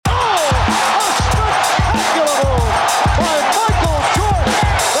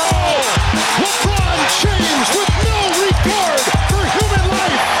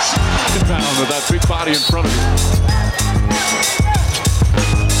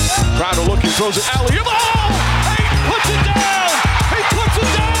Throws it alley-oop. Oh! He puts it down! He puts it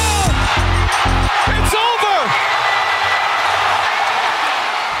down! It's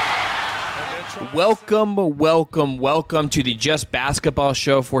over! Welcome to the Just Basketball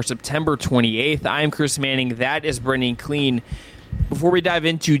Show for September 28th. I'm Chris Manning. That is Brendan Clean. Before we dive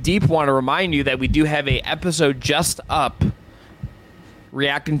in too deep, I want to remind you that we do have an episode just up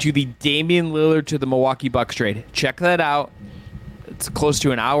reacting to the Damian Lillard to the Milwaukee Bucks trade. Check that out. It's close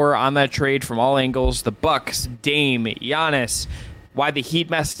to an hour on that trade from all angles. The Bucks, Dame, Giannis, why the Heat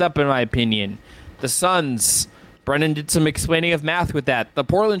messed up in my opinion. The Suns, Brendan did some explaining of math with that. The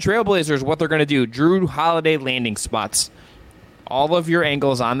Portland Trailblazers, what they're going to do. Drew Holiday landing spots. All of your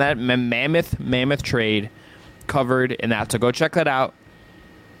angles on that mammoth trade covered in that. So go check that out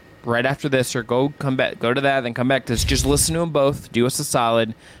right after this, or go to that, then come back to this. Just listen to them both. Do us a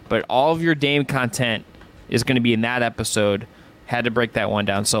solid. But all of your Dame content is going to be in that episode. Had to break that one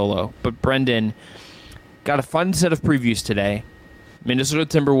down solo. But Brendan, got a fun set of previews today. Minnesota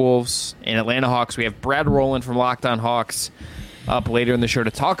Timberwolves and Atlanta Hawks. We have Brad Rowland from Locked On Hawks up later in the show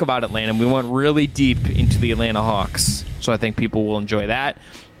to talk about Atlanta. We went really deep into the Atlanta Hawks, so I think people will enjoy that.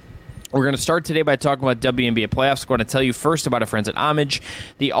 We're going to start today by talking about WNBA playoffs. We're going to tell you first about our friends at Homage,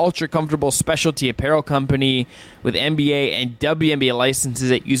 the ultra-comfortable specialty apparel company with NBA and WNBA licenses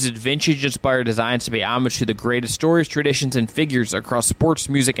that uses vintage-inspired designs to pay homage to the greatest stories, traditions, and figures across sports,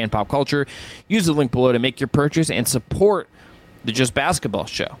 music, and pop culture. Use the link below to make your purchase and support the Just Basketball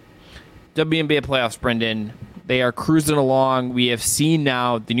Show. WNBA playoffs, Brendan, they are cruising along. We have seen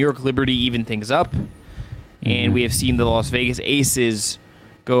now the New York Liberty even things up, and we have seen the Las Vegas Aces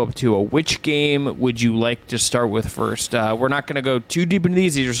go up to a. Which game would you like to start with first? We're not going to go too deep into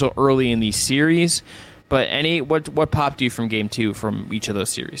these. These are so early in these series. But what popped you from game two from each of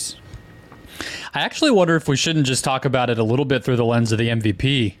those series? I actually wonder if we shouldn't just talk about it a little bit through the lens of the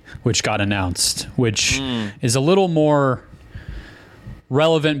MVP, which got announced, which is a little more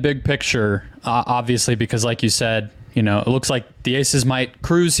relevant big picture, obviously, because like you said, it looks like the Aces might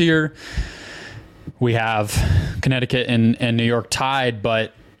cruise here. We have Connecticut and New York tied,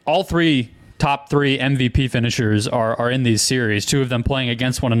 but all top three MVP finishers are in these series, two of them playing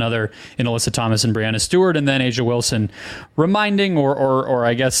against one another in Alyssa Thomas and Brianna Stewart, and then A'ja Wilson reminding or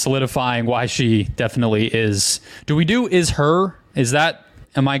I guess solidifying why she definitely is. Am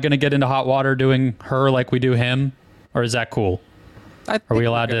I going to get into hot water doing her like we do him, or is that cool? Are we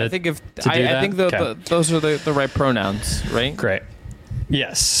allowed to? I think those are the right pronouns, right? Great.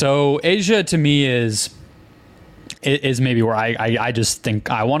 Yes. So A'ja to me is maybe where I just think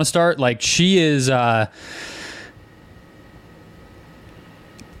I want to start. Like she is. I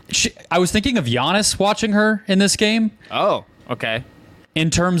was thinking of Giannis watching her in this game. Oh, okay. In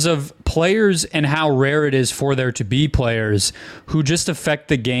terms of players and how rare it is for there to be players who just affect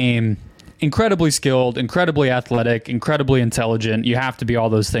the game. Incredibly skilled, incredibly athletic, incredibly intelligent. You have to be all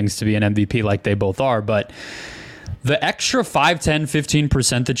those things to be an MVP like they both are. But the extra 5, 10,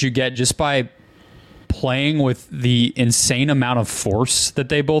 15% that you get just by playing with the insane amount of force that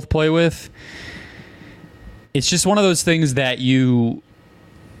they both play with, it's just one of those things that you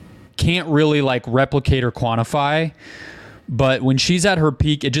can't really replicate or quantify. But when she's at her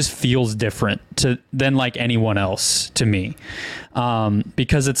peak, it just feels different than anyone else to me.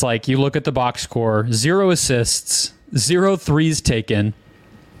 Because it's you look at the box score, 0 assists, 0 threes taken,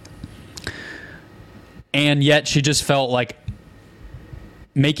 and yet she just felt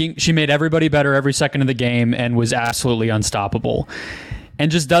she made everybody better every second of the game and was absolutely unstoppable.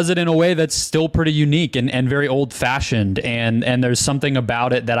 And just does it in a way that's still pretty unique and very old-fashioned. And there's something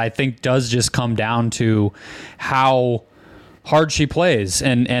about it that I think does just come down to how hard she plays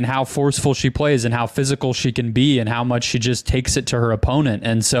and how forceful she plays and how physical she can be and how much she just takes it to her opponent.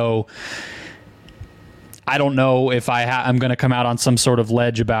 And so I don't know if I'm going to come out on some sort of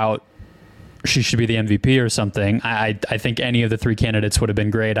ledge about she should be the MVP or something. I think any of the three candidates would have been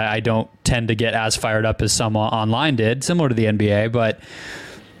great. I don't tend to get as fired up as some online did, similar to the NBA, but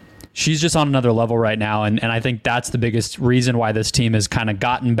she's just on another level right now. And I think that's the biggest reason why this team has kind of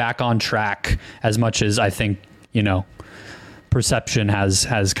gotten back on track as much as I think, perception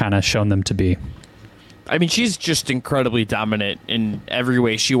has kind of shown them to be. I mean, she's just incredibly dominant in every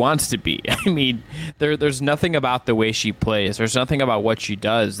way she wants to be. I mean, there's nothing about the way she plays. There's nothing about what she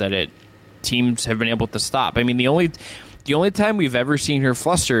does that teams have been able to stop. I mean, the only time we've ever seen her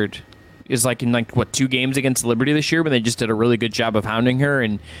flustered is in 2 games against Liberty this year when they just did a really good job of hounding her,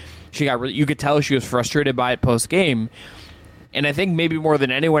 and you could tell she was frustrated by it post game. And I think maybe more than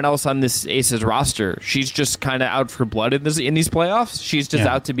anyone else on this Aces roster, she's just kind of out for blood in these playoffs. She's just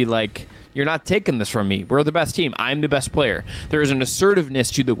out to be You're not taking this from me. We're the best team. I'm the best player. There is an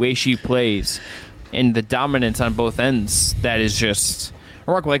assertiveness to the way she plays and the dominance on both ends that is just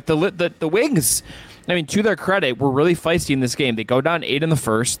remarkable. Like the Wings, I mean, to their credit, were really feisty in this game. They go down 8 in the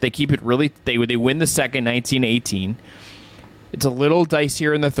first. They keep it really. They win the second, 19-18. It's a little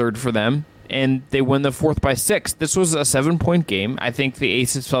dicier in the third for them, and they win the fourth by 6. This was a 7-point game. I think the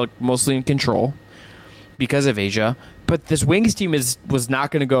Aces felt mostly in control because of Asia, but this Wings team was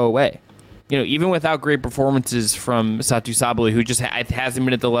not going to go away. Even without great performances from Satu Sabali, who just hasn't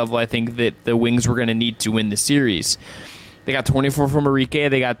been at the level I think that the Wings were going to need to win the series. They got 24 from Enrique.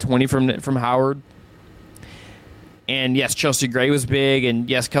 They got 20 from Howard. And yes, Chelsea Gray was big, and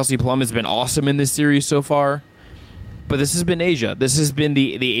yes, Kelsey Plum has been awesome in this series so far. But this has been Asia. This has been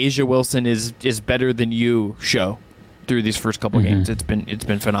the Asia Wilson is better than you show through these first couple games. It's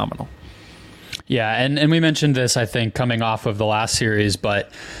been phenomenal. Yeah, and we mentioned this, I think, coming off of the last series,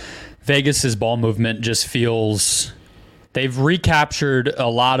 but Vegas's ball movement just feels they've recaptured a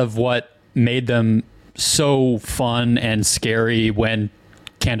lot of what made them so fun and scary when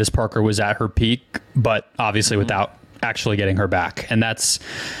Candace Parker was at her peak, but obviously without actually getting her back. And that's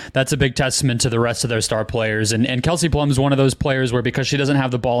a big testament to the rest of their star players. And Kelsey Plum is one of those players where, because she doesn't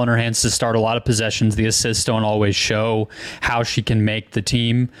have the ball in her hands to start a lot of possessions, the assists don't always show how she can make the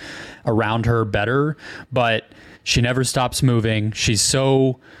team around her better, but she never stops moving. She's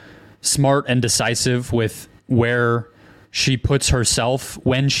so smart and decisive with where she puts herself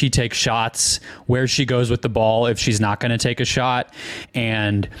when she takes shots, where she goes with the ball if she's not going to take a shot.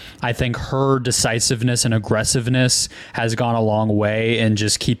 And I think her decisiveness and aggressiveness has gone a long way in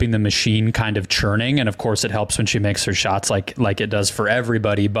just keeping the machine kind of churning. And of course it helps when she makes her shots like it does for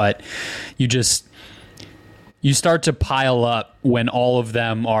everybody, but you start to pile up when all of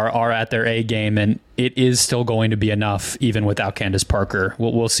them are at their A game, and it is still going to be enough even without Candace Parker.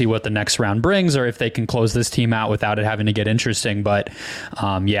 We'll see what the next round brings, or if they can close this team out without it having to get interesting. But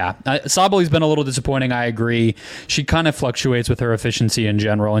Sabali's been a little disappointing. I agree. She kind of fluctuates with her efficiency in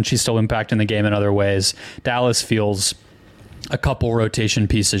general, and she's still impacting the game in other ways. Dallas feels a couple rotation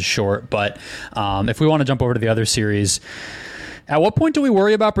pieces short. But if we want to jump over to the other series, at what point do we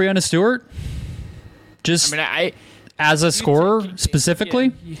worry about Breanna Stewart? Just as a scorer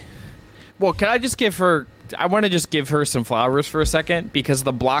specifically? Well, can I just give her... I want to just give her some flowers for a second, because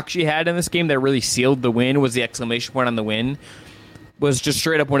the block she had in this game that really sealed the win, was the exclamation point on the win, was just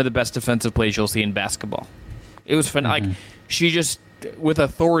straight up one of the best defensive plays you'll see in basketball. It was fun. Like, she just, with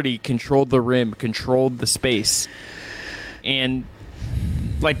authority, controlled the rim, controlled the space. And,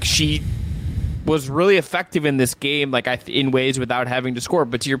 like, she was really effective in this game, like, in ways without having to score.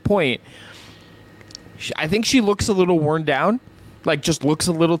 But to your point... I think she looks a little worn down, like just looks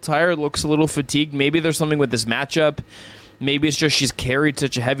a little tired, looks a little fatigued. Maybe there's something with this matchup. Maybe it's just she's carried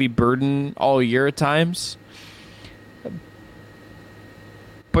such a heavy burden all year at times.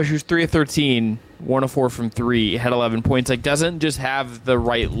 But she was 3 of 13, 1 of 4 from 3, had 11 points. Like, doesn't just have the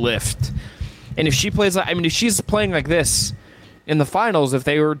right lift. And if she plays, if she's playing like this in the finals, if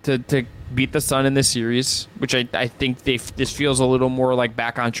they were to beat the Sun in this series, which I think this feels a little more like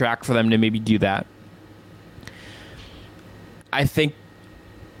back on track for them to maybe do that. I think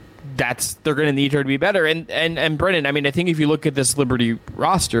they're going to need her to be better. And Brennan, I think if you look at this Liberty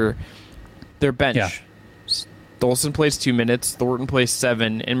roster, their bench, Dolson plays 2 minutes, Thornton plays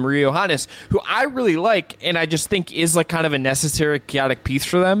 7, and Maria Johannes, who I really like, and I just think is like kind of a necessary chaotic piece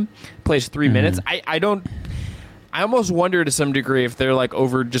for them, plays 3 minutes. I almost wonder to some degree if they're like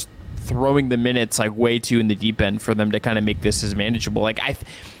over just throwing the minutes like way too in the deep end for them to kind of make this as manageable. Like I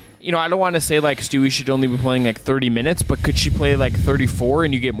don't want to say like Stewie should only be playing like 30 minutes, but could she play like 34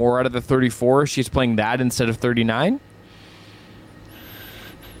 and you get more out of the 34 if she's playing that instead of 39?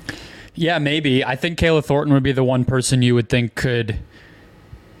 Yeah, maybe. I think Kayla Thornton would be the one person you would think could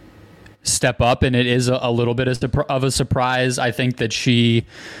step up, and it is a little bit of a surprise. I think that she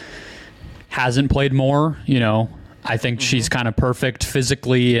hasn't played more, I think she's kind of perfect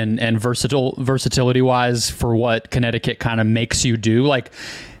physically and versatility-wise for what Connecticut kind of makes you do. Like,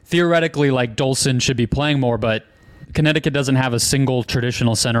 theoretically, like, Dolson should be playing more, but Connecticut doesn't have a single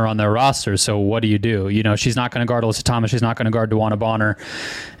traditional center on their roster, so what do? She's not going to guard Alyssa Thomas. She's not going to guard DeWanna Bonner.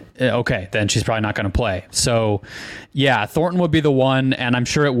 Okay, then she's probably not going to play. So, yeah, Thornton would be the one, and I'm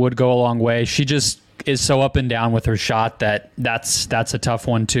sure it would go a long way. She just is so up and down with her shot that's a tough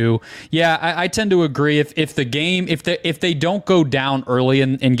one too. Yeah, I tend to agree. If they don't go down early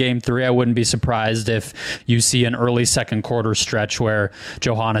in game 3, I wouldn't be surprised if you see an early second quarter stretch where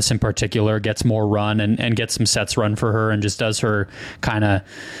Johannes in particular gets more run and gets some sets run for her and just does her kind of,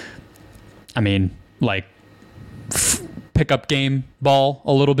 pick up game ball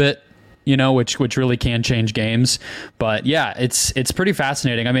a little bit. which really can change games. But yeah, it's pretty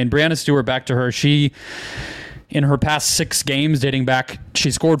fascinating. I mean, Breanna Stewart, back to her, she, in her past 6 games dating back,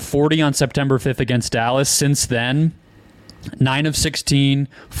 she scored 40 on September 5th against Dallas. Since then, 9 of 16,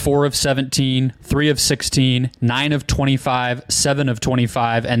 4 of 17, 3 of 16, 9 of 25, 7 of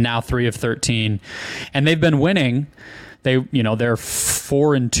 25, and now 3 of 13. And they've been winning. They're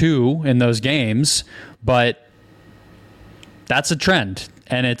 4-2 in those games, but that's a trend.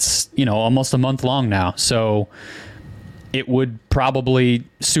 And it's, almost a month long now. So it would probably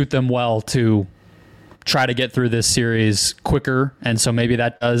suit them well to try to get through this series quicker. And so maybe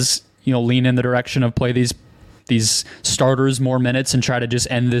that does, lean in the direction of play these starters more minutes and try to just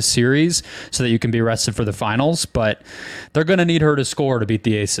end this series so that you can be rested for the finals. But they're going to need her to score to beat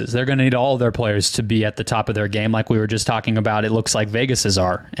the Aces. They're going to need all of their players to be at the top of their game, like we were just talking about. It looks like Vegas's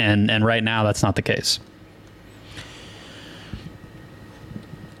are. And right now, that's not the case.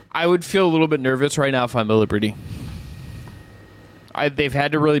 I would feel a little bit nervous right now if I'm the Liberty. They've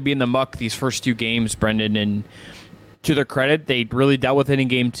had to really be in the muck these first 2 games, Brendan, and to their credit, they really dealt with it in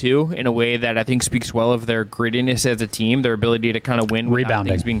game 2 in a way that I think speaks well of their grittiness as a team, their ability to kind of win without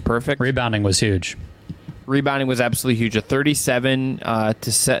things being perfect. Rebounding was huge. Rebounding was absolutely huge. A 37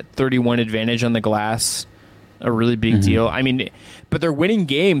 to set 31 advantage on the glass, a really big deal. I mean, but they're winning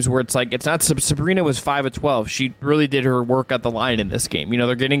games where it's like, it's not, Sabrina was 5 of 12. She really did her work at the line in this game.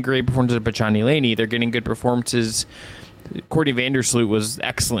 They're getting great performances of Pachani Laney. They're getting good performances. Courtney Vandersloot was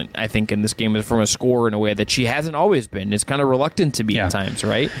excellent, I think, in this game from a scorer in a way that she hasn't always been. Is kind of reluctant to be at times,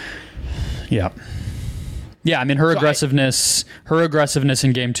 right? Yeah. Yeah, I mean, her aggressiveness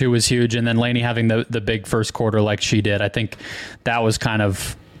in game 2 was huge, and then Laney having the big first quarter like she did, I think that was kind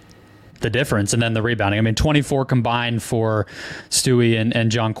of the difference. And then the rebounding. I mean, 24 combined for Stewie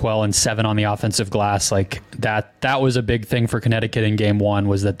and Jonquel and 7 on the offensive glass. Like that was a big thing for Connecticut in game 1,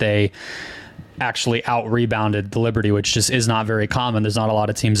 was that they actually out-rebounded the Liberty, which just is not very common. There's not a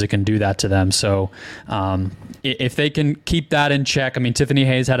lot of teams that can do that to them. So if they can keep that in check, I mean, Tiffany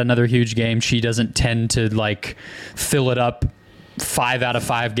Hayes had another huge game. She doesn't tend to fill it up 5 out of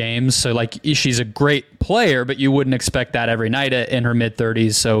 5 games. So she's a great player, but you wouldn't expect that every night in her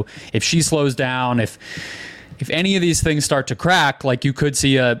mid-30s. So if she slows down, if any of these things start to crack, you could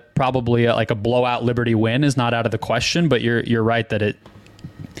see probably a blowout Liberty win is not out of the question. But you're right that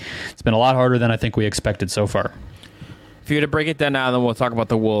it's been a lot harder than I think we expected so far. If you were to break it down now, then we'll talk about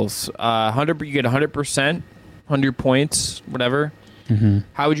the Wolves. You get 100%, 100 points, whatever.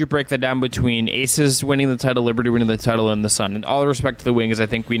 How would you break that down between Aces winning the title, Liberty winning the title, and the Sun? And all respect to the Wings, I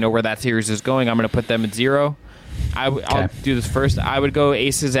think we know where that series is going. I'm going to put them at 0. I'll do this first. I would go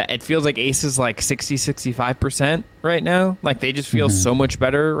Aces. It feels like Aces 60, 65% right now. They just feel so much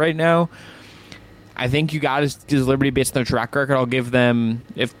better right now. I think you got to Liberty based on their track record. I'll give them,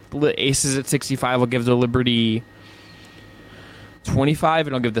 if Aces at 65, I'll give the Liberty 25,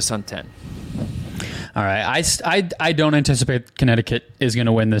 and I'll give the Sun 10. All right. I don't anticipate Connecticut is going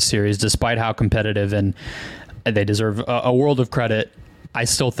to win this series, despite how competitive, and they deserve a world of credit. I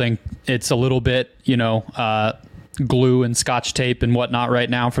still think it's a little bit, glue and scotch tape and whatnot right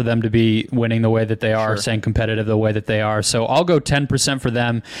now for them to be winning the way that they are, staying competitive the way that they are. So I'll go 10% for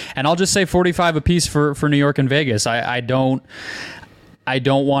them, and I'll just say 45 apiece for New York and Vegas. I don't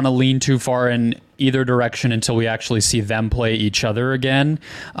want to lean too far in either direction until we actually see them play each other again,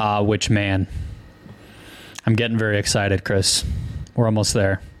 which, man, I'm getting very excited, Chris. We're almost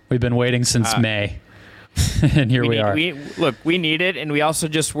there. We've been waiting since May. And here we are. We need it, and we also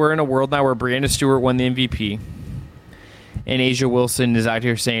we're in a world now where Breanna Stewart won the MVP. And Asia Wilson is out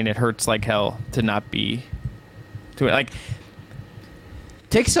here saying it hurts like hell to not be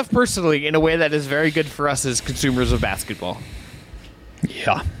take stuff personally in a way that is very good for us as consumers of basketball.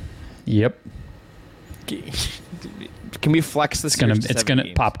 Yeah. Yep. Can we flex this? It's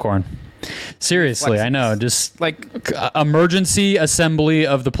gonna popcorn. Seriously, I know. Just emergency assembly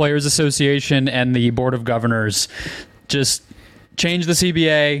of the Players Association and the Board of Governors. Just change the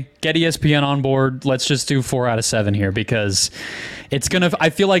CBA, get ESPN on board. Let's just do 4 out of 7 here, because I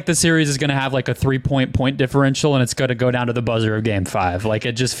feel like the series is gonna have a 3-point differential, and it's gonna go down to the buzzer of game 5.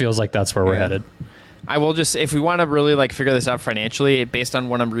 It just feels like that's where we're headed. I will just, if we want to really figure this out financially, based on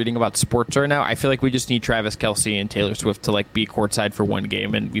what I'm reading about sports right now, I feel like we just need Travis Kelce and Taylor Swift to be courtside for one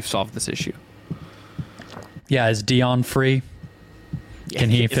game, and we've solved this issue. Yeah, is Dion free? Can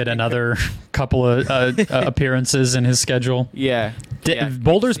he fit another couple of appearances in his schedule? Yeah.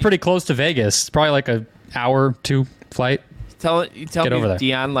 Boulder's pretty close to Vegas. It's probably an hour, 2 flight. Tell Get over me, there.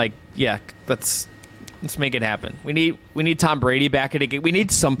 Dion, let's make it happen. We need Tom Brady back at a game. We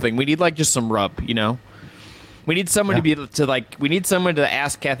need something. We need just some rub, We need someone we need someone to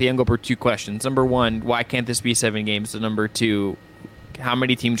ask Kathy Engelbert 2 questions. Number 1, why can't this be 7 games? And number 2, how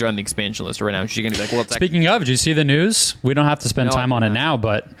many teams are on the expansion list right now? She's going to be like, well, speaking of, did you see the news? We don't have to spend time on it now,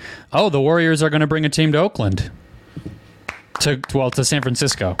 but the Warriors are going to bring a team to Oakland. To San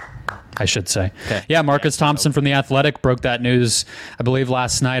Francisco, I should say. Okay. Yeah, Marcus Thompson from The Athletic broke that news, I believe,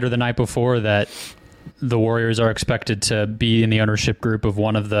 last night or the night before, that the Warriors are expected to be in the ownership group of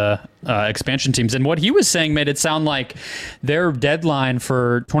one of the expansion teams. And what he was saying made it sound like their deadline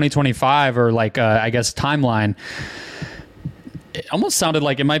for 2025, or I guess timeline, it almost sounded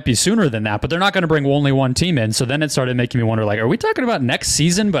like it might be sooner than that, but they're not going to bring only one team in. So then it started making me wonder, are we talking about next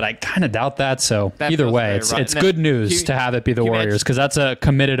season? But I kind of doubt that. So either way, it's good news to have it be the Warriors, because that's a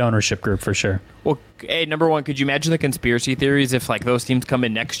committed ownership group for sure. Well, hey, number 1, could you imagine the conspiracy theories if those teams come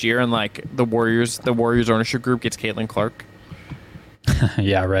in next year and the Warriors ownership group gets Caitlin Clark?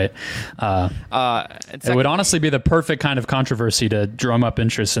 Yeah, right. It would honestly be the perfect kind of controversy to drum up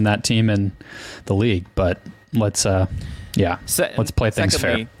interest in that team and the league. But let's let's play things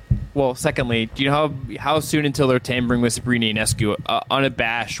fair. Well, secondly, do you know how soon until they're tampering with Sabrina Ionescu,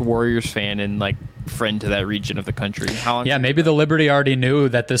 unabashed Warriors fan and friend to that region of the country? How long? Yeah, maybe the Liberty already knew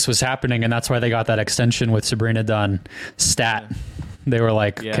that this was happening, and that's why they got that extension with Sabrina Dunn. Stat. They were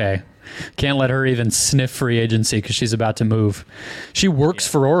okay, can't let her even sniff free agency because she's about to move. She works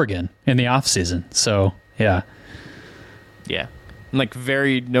for Oregon in the off season, so yeah. Yeah.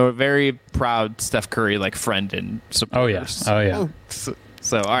 Very proud Steph Curry friend and supporters. Oh yeah.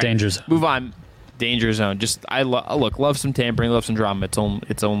 So all right, danger zone. Move on. Danger zone. Just love some tampering, love some drama.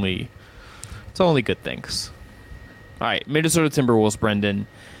 It's only good things. All right, Minnesota Timberwolves, Brendan,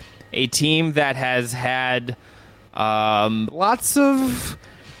 a team that has had lots of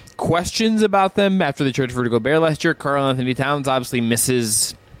questions about them after they traded for Rudy Gobert last year. Karl Anthony Towns obviously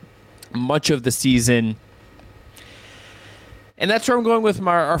misses much of the season. And that's where I'm going with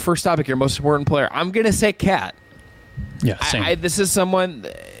our first topic here, most important player. I'm going to say Cat. Yeah, same. This is someone,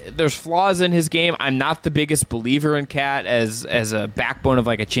 there's flaws in his game. I'm not the biggest believer in Cat as a backbone of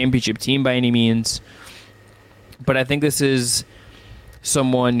a championship team by any means. But I think this is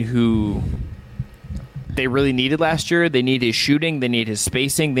someone who they really needed last year. They need his shooting. They need his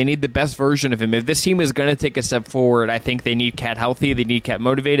spacing. They need the best version of him. If this team is going to take a step forward, I think they need Cat healthy. They need Cat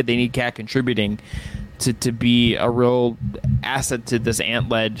motivated. They need Cat contributing to be a real asset to this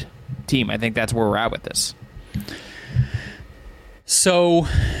Ant-led team. I think that's where we're at with this. So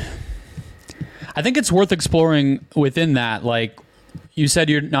I think it's worth exploring within that. You said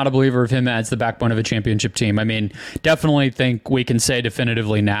you're not a believer of him as the backbone of a championship team. I mean, definitely think we can say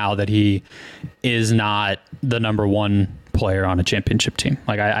definitively now that he is not the number one player on a championship team.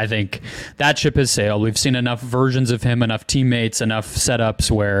 I think that ship has sailed. We've seen enough versions of him, enough teammates, enough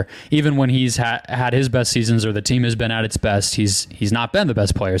setups where even when he's had his best seasons or the team has been at its best, he's not been the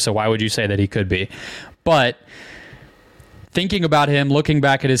best player. So why would you say that he could be? But thinking about him, looking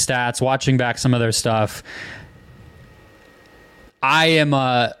back at his stats, watching back some of their stuff, I am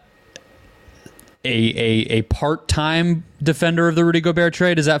a part-time defender of the Rudy Gobert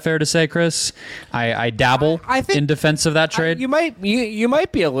trade. Is that fair to say, Chris? I dabble in defense of that trade. You might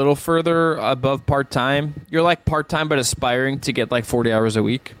be a little further above part-time. You're part-time but aspiring to get 40 hours a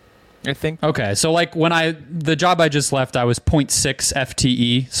week, I think. Okay, so when the job I just left, I was 0.6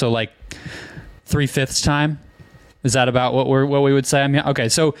 FTE, so 3/5 time. Is that about what we would say? Okay,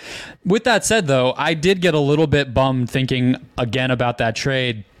 so with that said, though, I did get a little bit bummed thinking again about that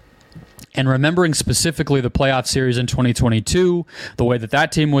trade and remembering specifically the playoff series in 2022, the way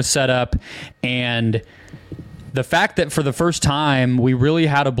that team was set up, and the fact that for the first time we really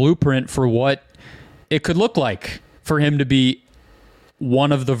had a blueprint for what it could look like for him to be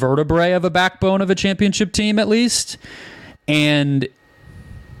one of the vertebrae of a backbone of a championship team, at least. And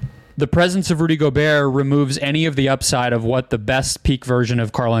the presence of Rudy Gobert removes any of the upside of what the best peak version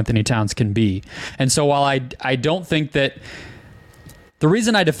of Karl Anthony Towns can be. And so while I don't think that the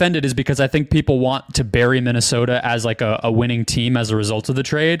reason I defend it is because I think people want to bury Minnesota as a winning team as a result of the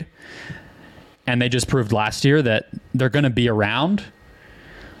trade. And they just proved last year that they're going to be around.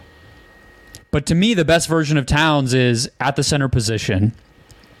 But to me, the best version of Towns is at the center position,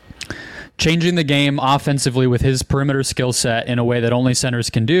 changing the game offensively with his perimeter skill set in a way that only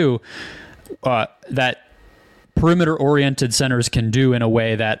centers can do, that perimeter-oriented centers can do in a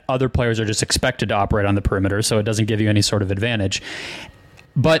way that other players are just expected to operate on the perimeter, so it doesn't give you any sort of advantage.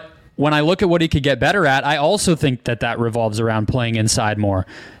 But when I look at what he could get better at, I also think that revolves around playing inside more,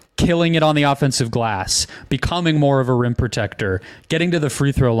 killing it on the offensive glass, becoming more of a rim protector, getting to the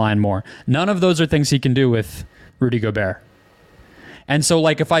free throw line more. None of those are things he can do with Rudy Gobert. And so,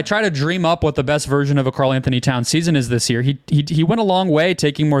 like, if I try to dream up what the best version of a Karl Anthony Towns season is this year, he went a long way,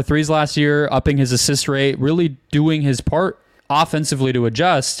 taking more threes last year, upping his assist rate, really doing his part offensively to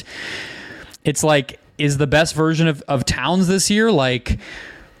adjust. It's like, is the best version of Towns this year, like,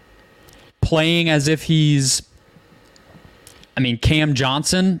 playing as if he's, Cam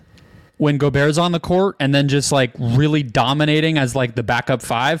Johnson when Gobert's on the court, and then just, like, really dominating as, like, the backup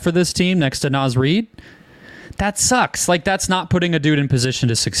five for this team next to Naz Reid? That sucks. Like, that's not putting a dude in position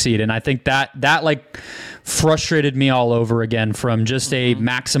to succeed. And I think that like frustrated me all over again from just a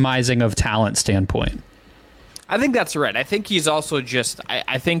maximizing of talent standpoint. I think that's right. I think he's also just,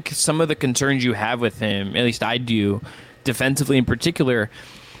 I think some of the concerns you have with him, at least I do, defensively in particular,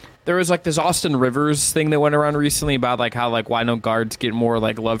 there was like this Austin Rivers thing that went around recently about like how like why don't guards get more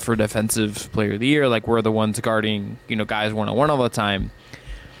like love for defensive player of the year? Like we're the ones guarding, guys one-on-one all the time.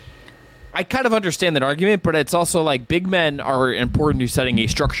 I kind of understand that argument, but it's also like big men are important to setting a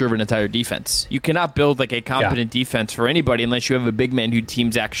structure of an entire defense. You cannot build like a competent defense for anybody unless you have a big man who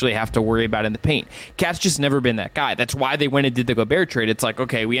teams actually have to worry about in the paint. Cat's just never been that guy. That's why they went and did the Gobert trade. It's like,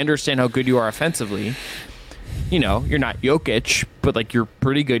 okay, we understand how good you are offensively. You're not Jokic, but like you're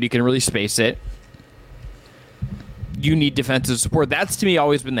pretty good. You can really space it. You need defensive support. That's to me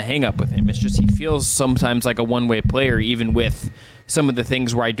always been the hang up with him. It's just he feels sometimes like a one-way player, even with some of the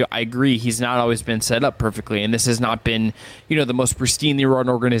things where I agree he's not always been set up perfectly, and this has not been, the most pristinely run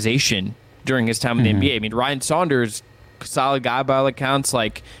organization during his time in the NBA. I mean, Ryan Saunders, solid guy by all accounts,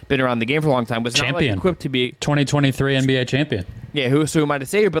 like been around the game for a long time, was not like equipped to be 2023 NBA champion. Yeah, who am I to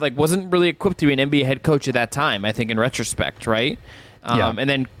say here? But like wasn't really equipped to be an NBA head coach at that time. I think in retrospect, right? And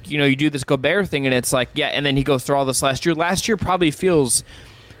then you do this Gobert thing, and it's like and then he goes through all this last year. Last year probably feels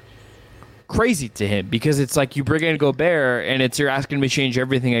crazy to him because it's like you bring in Gobert and you're asking him to change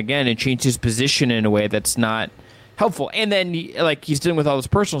everything again and change his position in a way that's not helpful. And then he's dealing with all this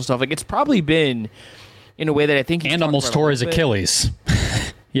personal stuff. Like it's probably been in a way that I think and almost tore his Achilles.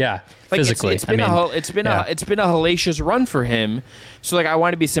 Yeah, like physically. It's been a hellacious run for him. So like I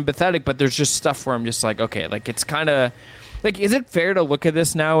want to be sympathetic, but there's just stuff where I'm just like, okay, like it's kind of like, is it fair to look at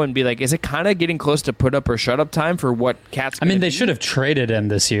this now and be like, is it kind of getting close to put up or shut up time for what Cat's gonna they be? should have traded him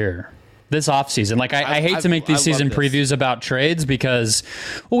this year. This offseason. Like, I hate to make these season previews about trades because,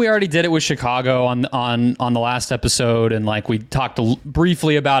 we already did it with Chicago on the last episode, and, like, we talked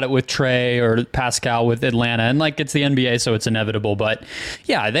briefly about it with Trey or Pascal with Atlanta, and, like, it's the NBA, so it's inevitable. But,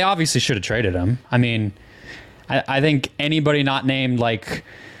 yeah, they obviously should have traded him. I mean, I think anybody not named, like,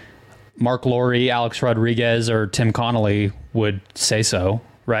 Mark Lowry, Alex Rodriguez, or Tim Connolly would say so.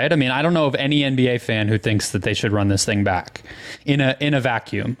 Right? I mean, I don't know of any NBA fan who thinks that they should run this thing back in a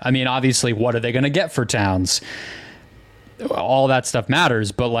vacuum. I mean, obviously, what are they going to get for Towns? All that stuff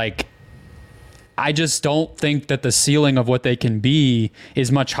matters, but like, I just don't think that the ceiling of what they can be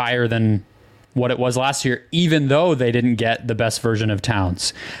is much higher than what it was last year, even though they didn't get the best version of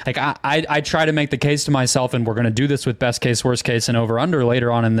Towns. Like I try to make the case to myself, and we're going to do this with best case, worst case, and over under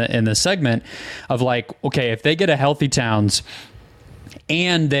later on in the segment of like, okay, if they get a healthy Towns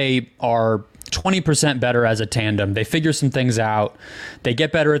and they are 20% better as a tandem, they figure some things out, they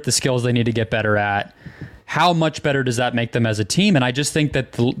get better at the skills they need to get better at, how much better does that make them as a team? And I just think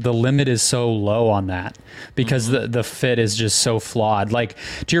that the limit is so low on that because the fit is just so flawed. Like,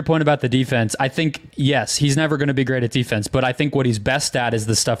 to your point about the defense, I think, yes, he's never going to be great at defense, but I think what he's best at is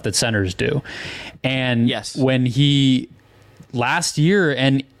the stuff that centers do. And when he... last year,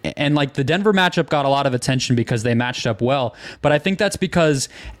 and like the Denver matchup got a lot of attention because they matched up well, but I think that's because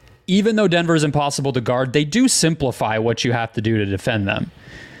even though Denver is impossible to guard, they do simplify what you have to do to defend them.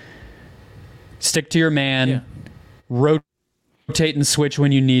 Stick to your man, rotate and switch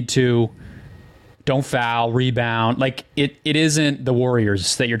when you need to, don't foul, rebound. Like it isn't the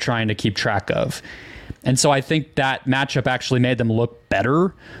Warriors that you're trying to keep track of. And so I think that matchup actually made them look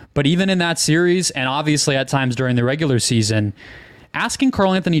better. But even in that series, and obviously at times during the regular season, asking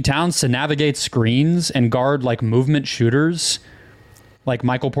Karl Anthony Towns to navigate screens and guard like movement shooters like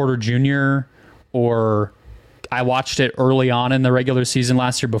Michael Porter Jr. or I watched it early on in the regular season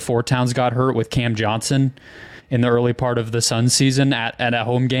last year before Towns got hurt with Cam Johnson in the early part of the Suns season at a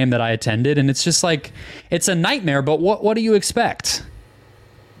home game that I attended. And it's just like, it's a nightmare, but what do you expect?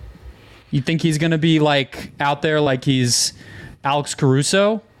 You think he's going to be like out there like he's Alex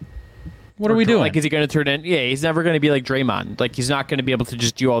Caruso? What are we doing? Like, is he going to turn in? Yeah, he's never going to be like Draymond. Like, he's not going to be able to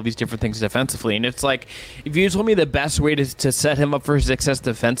just do all these different things defensively. And it's like, if you told me the best way to set him up for success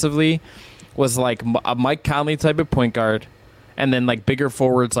defensively was like a Mike Conley type of point guard, and then like bigger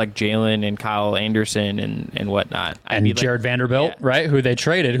forwards like Jalen and Kyle Anderson and whatnot. And Jared Vanderbilt, right, who they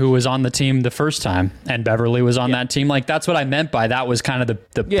traded, who was on the team the first time, and Beverly was on that team. Like, that's what I meant by that was kind of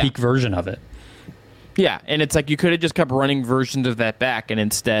the peak version of it. Yeah, and it's like you could have just kept running versions of that back, and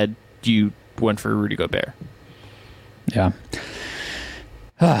instead you went for Rudy Gobert. Yeah.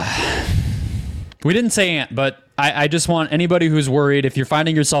 We didn't say Ant, but I just want anybody who's worried, if you're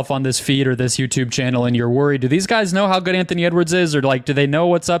finding yourself on this feed or this YouTube channel and you're worried, do these guys know how good Anthony Edwards is? Or like, do they know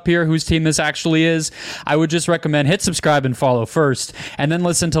what's up here, whose team this actually is? I would just recommend hit subscribe and follow first, and then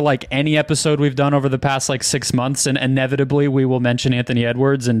listen to like any episode we've done over the past like 6 months, and inevitably we will mention Anthony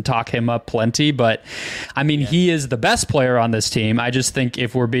Edwards and talk him up plenty. But I mean, he is the best player on this team. I just think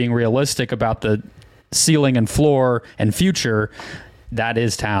if we're being realistic about the ceiling and floor and future, that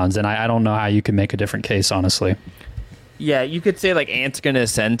is Towns, and I don't know how you can make a different case, honestly. Yeah, you could say like Ant's going to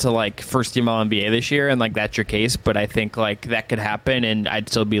ascend to like first team All-NBA this year, and like that's your case, but I think like that could happen, and I'd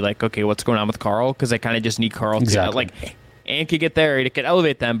still be like, okay, what's going on with Carl? Because I kind of just need Carl to like, Ant could get there, it could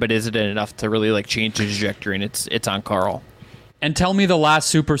elevate them, but is it enough to really like change the trajectory? And it's on Carl. And tell me the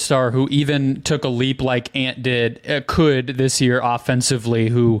last superstar who even took a leap like Ant did could this year offensively,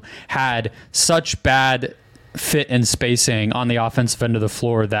 who had such bad fit and spacing on the offensive end of the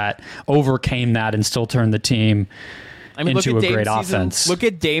floor that overcame that and still turned the team into a great offense. Look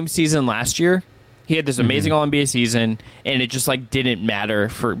at Dame's season last year. He had this amazing All-NBA season, and it just like didn't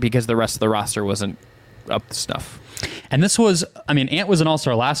matter because the rest of the roster wasn't up to snuff. And this was, I mean, Ant was an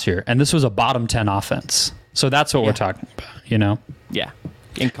all-star last year, and this was a bottom 10 offense. So that's what we're talking about, you know? Yeah.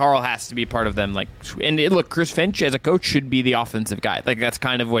 And Carl has to be part of them. Like, and look, Chris Finch as a coach should be the offensive guy. Like, that's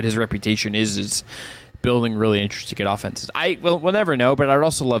kind of what his reputation is building really interesting good offenses. We'll never know, but I'd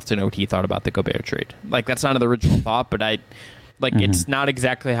also love to know what he thought about the Gobert trade. Like, that's not an original thought, but it's not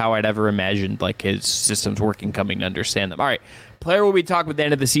exactly how I'd ever imagined like his systems working, coming to understand them. All right, player will be talking at the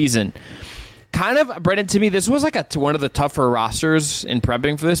end of the season. Kind of, Brendan, to me, this was like one of the tougher rosters in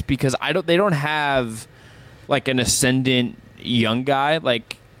prepping for this because they don't have like an ascendant young guy,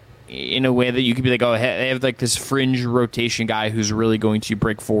 like in a way that you could be like, oh, they have like this fringe rotation guy who's really going to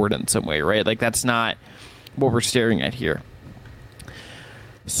break forward in some way, right? Like that's not what we're staring at here.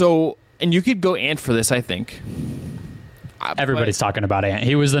 So, and you could go Ant for this, I think. Everybody's talking about Ant.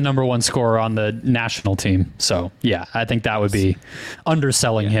 He was the number one scorer on the national team. So, yeah, I think that would be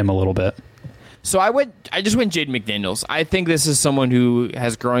underselling him a little bit. So I just went Jaden McDaniels. I think this is someone who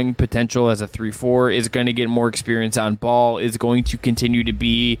has growing potential as a 3-4, is going to get more experience on ball, is going to continue to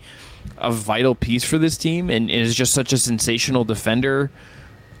be a vital piece for this team, and is just such a sensational defender.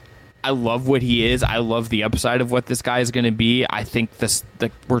 I love what he is. I love the upside of what this guy is going to be. I think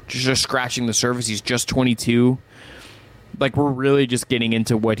we're just scratching the surface. He's just 22. Like, we're really just getting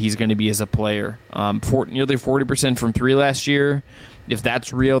into what he's going to be as a player. Nearly 40% from three last year. If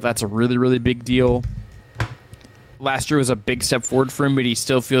that's real, that's a really, really big deal. Last year was a big step forward for him, but he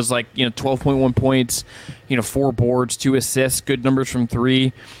still feels like, 12.1 points, 4 boards, 2 assists, good numbers from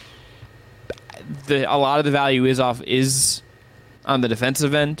three. A lot of the value is on the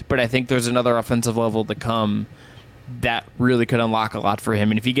defensive end, but I think there's another offensive level to come that really could unlock a lot for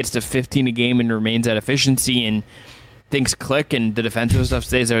him. And if he gets to 15 a game and remains at efficiency and things click and the defensive stuff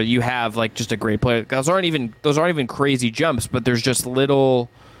stays there, you have like just a great player. Those aren't even crazy jumps, but there's just little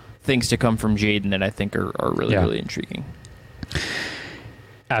things to come from Jaden that I think are really, really intriguing.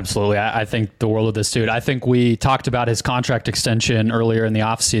 Absolutely. I think the world of this dude. I think we talked about his contract extension earlier in the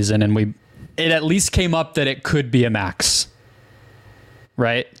offseason, and it at least came up that it could be a max.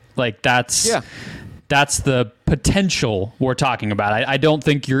 Right? Like that's the potential we're talking about. I don't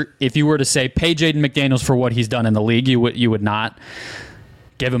think if you were to say pay Jaden McDaniels for what he's done in the league, you would not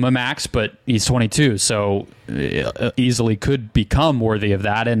give him a max, but he's 22, so easily could become worthy of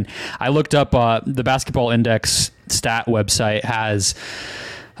that. And I looked up the Basketball Index stat website has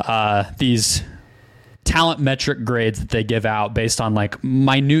these talent metric grades that they give out based on like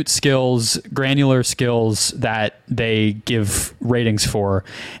minute skills, granular skills that they give ratings for,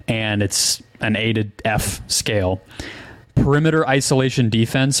 and it's an A to F scale. Perimeter isolation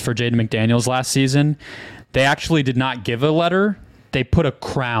defense for Jaden McDaniels last season, they actually did not give a letter. They put a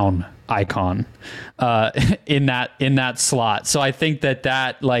crown icon in that slot. So I think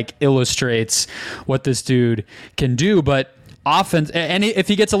that like illustrates what this dude can do. But offense, and if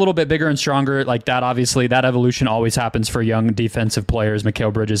he gets a little bit bigger and stronger like that, obviously that evolution always happens for young defensive players.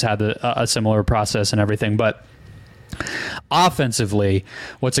 Mikal Bridges had a similar process and everything, but offensively,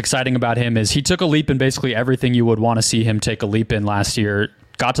 what's exciting about him is he took a leap in basically everything you would want to see him take a leap in last year.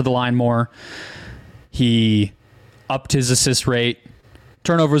 Got to the line more. He upped his assist rate.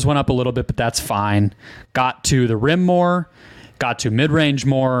 Turnovers went up a little bit, but that's fine. Got to the rim more. got to mid-range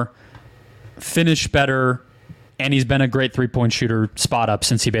more, finish better, and he's been a great three-point shooter spot up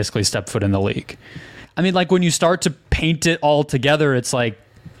since he basically stepped foot in the league. I mean, like when you start to paint it all together, it's like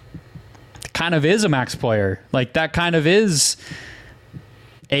kind of is a max player. Like that kind of is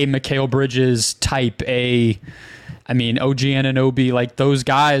a Mikal Bridges type, OG Anunoby, like those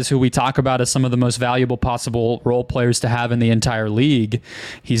guys who we talk about as some of the most valuable possible role players to have in the entire league.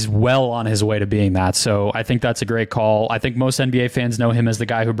 He's well on his way to being that. So I think that's a great call. I think most NBA fans know him as the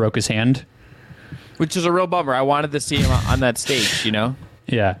guy who broke his hand. Which is a real bummer. I wanted to see him on that stage, you know?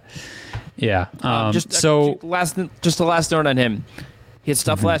 Yeah. Yeah. Just the last note on him. He had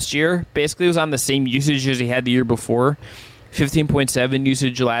stuff last year. Basically, it was on the same usage as he had the year before. 15.7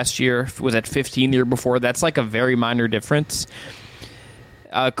 usage last year, was at 15 the year before. That's like a very minor difference.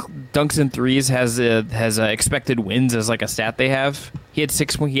 Dunks and threes has expected wins as like a stat they have. He added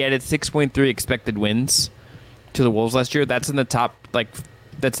 6.3 expected wins to the Wolves last year. That's in the top,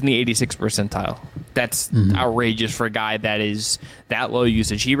 that's in the 86th percentile. That's outrageous for a guy that is that low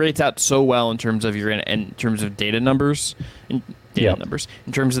usage. He rates out so well in terms of in terms of data numbers, in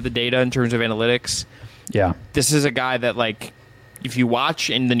terms of the data, in terms of analytics. Yeah, this is a guy that, like, if you watch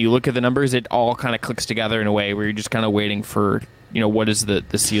and then you look at the numbers, it all kind of clicks together in a way where you're just kind of waiting for, what is the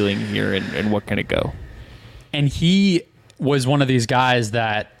ceiling here and what can it go. And he was one of these guys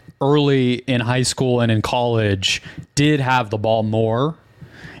that early in high school and in college did have the ball more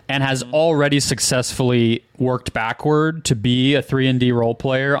and has already successfully worked backward to be a 3-and-D role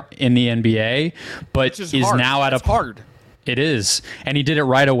player in the NBA, but is hard. now at It's hard. It is. And he did it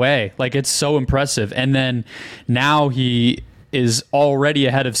right away. Like, it's so impressive. And then now he is already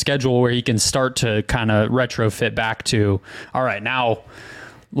ahead of schedule where he can start to kind of retrofit back to, all right, now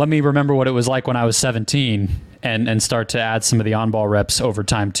let me remember what it was like when I was 17 and start to add some of the on-ball reps over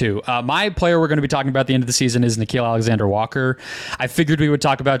time too. My player we're going to be talking about at the end of the season is Nickeil Alexander-Walker. I figured we would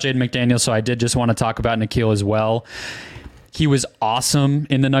talk about Jaden McDaniels, so I did just want to talk about Nickeil as well. He was awesome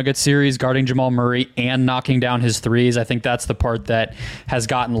in the Nuggets series, guarding Jamal Murray and knocking down his threes. I think that's the part that has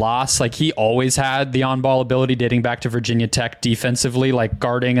gotten lost. Like, he always had the on-ball ability dating back to Virginia Tech defensively. Like,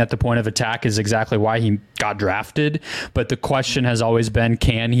 guarding at the point of attack is exactly why he got drafted. But the question has always been,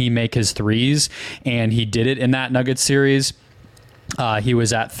 can he make his threes? And he did it in that Nuggets series. He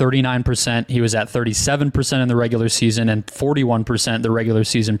was at 39%. He was at 37% in the regular season and 41% the regular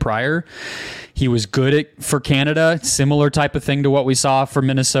season prior. He was good for Canada, similar type of thing to what we saw for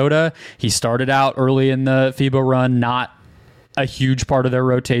Minnesota. He started out early in the FIBA run, not a huge part of their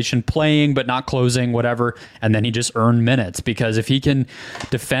rotation, playing but not closing, whatever, and then he just earned minutes, because if he can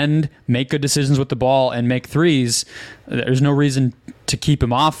defend, make good decisions with the ball, and make threes, there's no reason to keep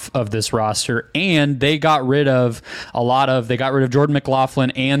him off of this roster. And they got rid of Jordan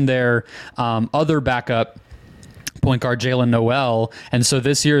McLaughlin and their other backup point guard, Jalen Noel, and so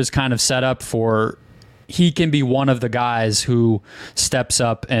this year is kind of set up for he can be one of the guys who steps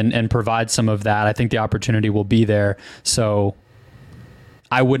up and provides some of that. I think the opportunity will be there. So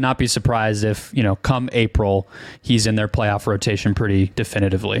I would not be surprised if, come April, he's in their playoff rotation pretty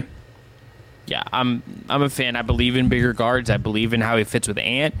definitively. Yeah, I'm a fan. I believe in bigger guards. I believe in how he fits with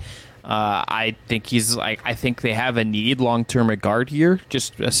Ant. I think I think they have a need long-term at guard here,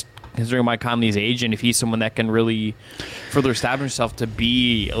 just considering Mike Conley's age, and if he's someone that can really further establish himself to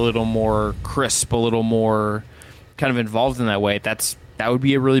be a little more crisp, a little more kind of involved in that way, that would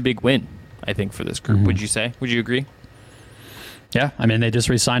be a really big win, I think, for this group. Mm-hmm. Would you say? Would you agree? Yeah, I mean, they just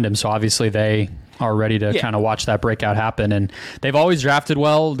re-signed him, so obviously they are ready to kind of watch that breakout happen. And they've always drafted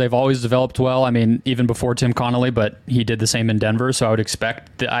well. They've always developed well. I mean, even before Tim Connolly, but he did the same in Denver, so I would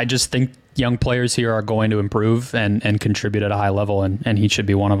expect I just think young players here are going to improve and contribute at a high level, and he should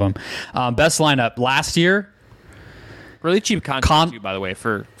be one of them. Best lineup last year. Really cheap contract, too, by the way,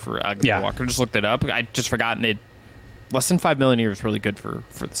 for Walker. Just looked it up. I just forgotten it. Less than $5 million a year is really good for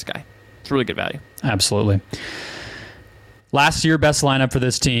this guy. It's really good value. Absolutely. Last year, best lineup for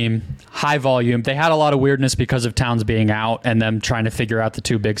this team, high volume. They had a lot of weirdness because of Towns being out and them trying to figure out the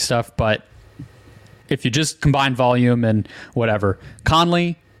two big stuff, but if you just combine volume and whatever,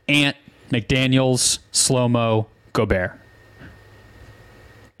 Conley, Ant, McDaniels, Slow-Mo, Gobert.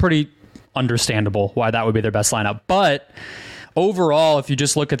 Pretty understandable why that would be their best lineup. But overall, if you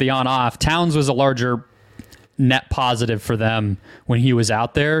just look at the on-off, Towns was a larger net positive for them when he was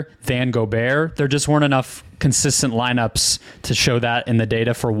out there than Gobert. There just weren't enough consistent lineups to show that in the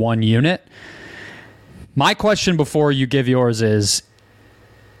data for one unit. My question before you give yours is,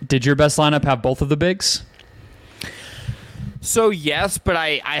 did your best lineup have both of the bigs? So yes, but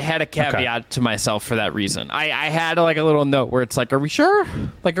I had a caveat to myself for that reason. I had like a little note where it's like, are we sure?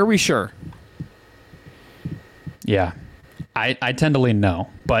 Like, are we sure? Yeah. I tend to lean no,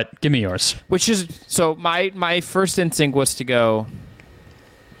 but give me yours. Which is, so my first instinct was to go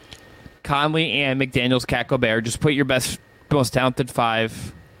Conley and McDaniels, Cat, Gobert. Just put your best, most talented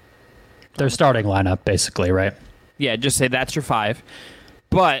 5. Their starting lineup, basically, right? Yeah, just say that's your 5.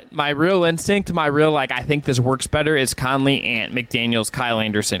 But my real instinct, I think this works better is Conley, Ant, McDaniels, Kyle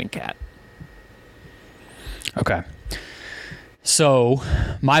Anderson, and Cat. Okay. So,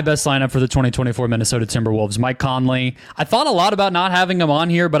 my best lineup for the 2024 Minnesota Timberwolves, Mike Conley. I thought a lot about not having him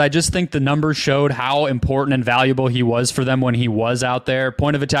on here, but I just think the numbers showed how important and valuable he was for them when he was out there.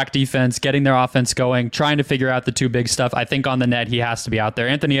 Point of attack defense, getting their offense going, trying to figure out the 2 big stuff. I think on the net, he has to be out there.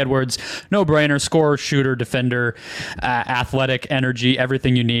 Anthony Edwards, no-brainer, scorer, shooter, defender, athletic, energy,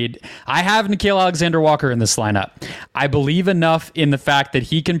 everything you need. I have Nickeil Alexander-Walker in this lineup. I believe enough in the fact that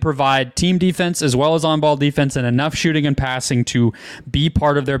he can provide team defense as well as on-ball defense and enough shooting and passing to be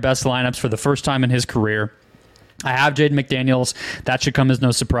part of their best lineups for the first time in his career. I have Jaden McDaniels. That should come as no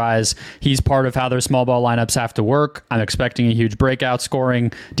surprise. He's part of how their small ball lineups have to work. I'm expecting a huge breakout,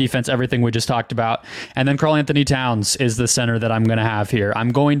 scoring, defense, everything we just talked about. And then Karl Anthony Towns is the center that I'm going to have here.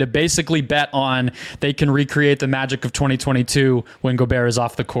 I'm going to basically bet on they can recreate the magic of 2022 when Gobert is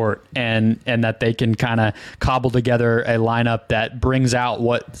off the court, and that they can kind of cobble together a lineup that brings out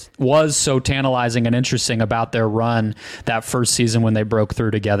what was so tantalizing and interesting about their run that first season when they broke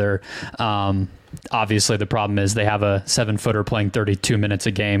through together. Obviously, the problem is they have a 7-footer playing 32 minutes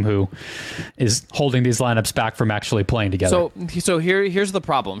a game who is holding these lineups back from actually playing together. So here's the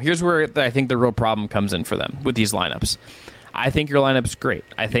problem. Here's where I think the real problem comes in for them with these lineups. I think your lineup's great.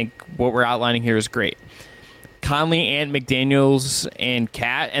 I think what we're outlining here is great. Conley and McDaniels and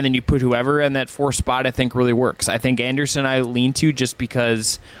Cat, and then you put whoever in that 4 spot, I think really works. I think Anderson I lean to just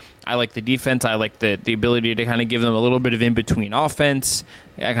because I like the defense. I like the ability to kind of give them a little bit of in-between offense,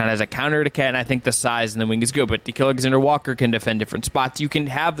 kind of as a counter to Cat, and I think the size and the wing is good. But Nickeil Alexander-Walker can defend different spots. You can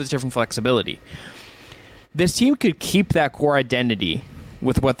have this different flexibility. This team could keep that core identity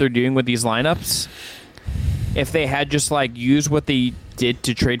with what they're doing with these lineups if they had just used what they did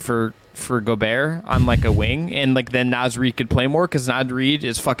to trade for Gobert on a wing, and then Naz Reid could play more because Naz Reid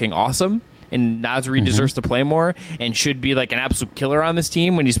is fucking awesome. And Naz Reid deserves to play more and should be an absolute killer on this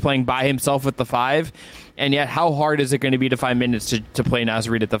team when he's playing by himself with the 5. And yet, how hard is it going to be to find minutes to play Naz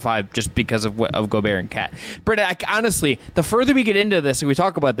Reid at the 5 just because of Gobert and Cat? Brett, honestly, the further we get into this and we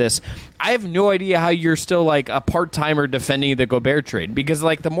talk about this, I have no idea how you're still a part-timer defending the Gobert trade. Because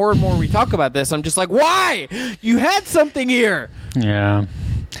the more and more we talk about this, I'm just why? You had something here. Yeah.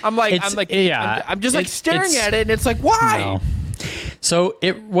 I'm just staring at it, and it's why? No. So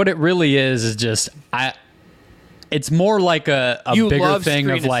what it really is just it's more like a bigger thing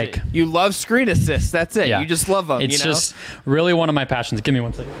of you love screen assists. That's it. Yeah. You just love them. It's just really one of my passions. Give me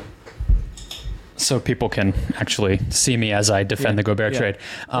 1 second, so people can actually see me as I defend the Gobert trade.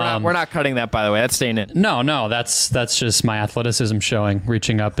 We're not cutting that, by the way. That's staying in. No, that's just my athleticism showing,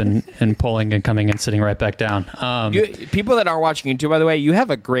 reaching up and pulling and coming and sitting right back down. People that are watching YouTube, by the way, you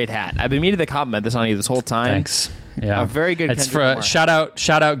have a great hat. I've been meaning to compliment this on you this whole time. Thanks. Yeah, a very good. It's for shout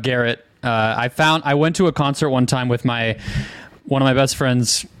out Garrett. I went to a concert one time with one of my best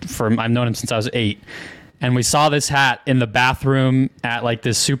friends. I've known him since I was 8, and we saw this hat in the bathroom at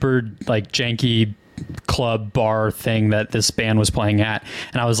this super janky club bar thing that this band was playing at,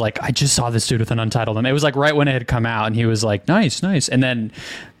 and I was I just saw this dude with an Untitled, and it was right when it had come out, and he was nice, and then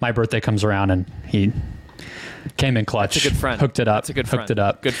my birthday comes around, and he came in clutch. That's a good friend. Hooked it up. That's a good friend. Hooked it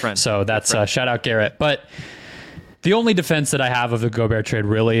up. Good friend. So that's shout out Garrett, but. The only defense that I have of the Gobert trade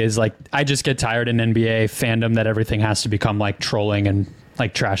really is I just get tired in NBA fandom that everything has to become trolling and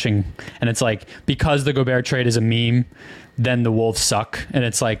trashing. And it's because the Gobert trade is a meme, then the Wolves suck. And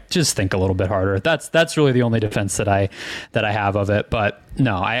it's just think a little bit harder. That's really the only defense that I have of it. But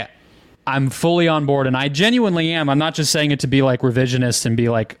no, I'm fully on board, and I genuinely am. I'm not just saying it to be revisionist and be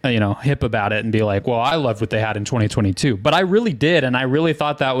hip about it and be well, I loved what they had in 2022. But I really did, and I really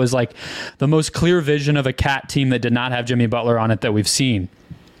thought that was the most clear vision of a Cat team that did not have Jimmy Butler on it that we've seen.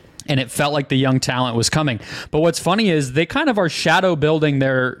 And it felt like the young talent was coming. But what's funny is they kind of are shadow building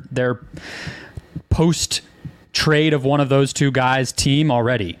their post trade of one of those 2 guys team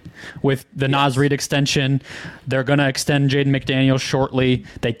already. With the Naz Reid extension, they're going to extend Jaden McDaniels shortly.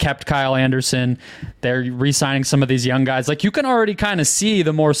 They kept Kyle Anderson. They're re-signing some of these young guys. You can already kind of see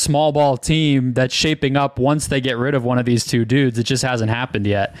the more small ball team that's shaping up once they get rid of one of these 2 dudes. It just hasn't happened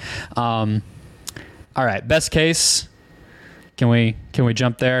yet. All right, best case. Can we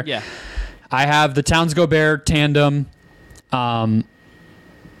jump there? Yeah. I have the Towns Gobert tandem.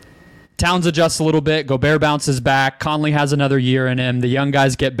 Towns adjusts a little bit. Gobert bounces back. Conley has another year in him. The young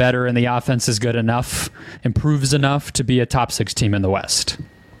guys get better, and the offense is good enough, improves enough to be a top 6 team in the West.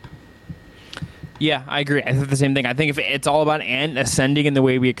 Yeah, I agree. I think the same thing. I think if it's all about Ant ascending in the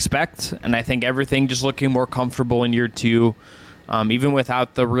way we expect, and I think everything just looking more comfortable in year 2, even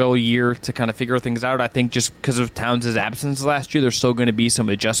without the real year to kind of figure things out. I think just because of Towns' absence last year, there's still going to be some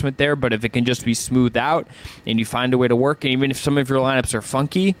adjustment there. But if it can just be smoothed out and you find a way to work, and even if some of your lineups are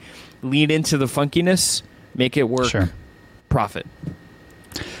funky, lean into the funkiness, make it work. Sure. Profit.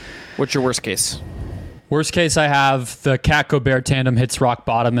 What's your worst case? Worst case, I have the Cat Gobert tandem hits rock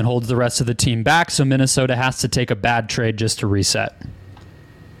bottom and holds the rest of the team back, so Minnesota has to take a bad trade just to reset.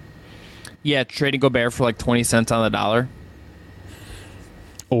 Yeah, trading Gobert for like 20 cents on the dollar.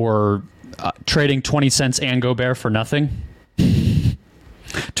 Or trading 20 cents and Gobert for nothing.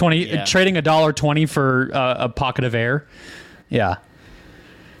 Trading $1.20 for a pocket of air. Yeah.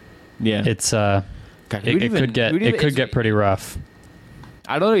 Yeah. It's it could get pretty rough.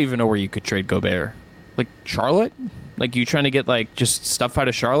 I don't even know where you could trade Gobert. Like Charlotte? Like you trying to get like just stuff out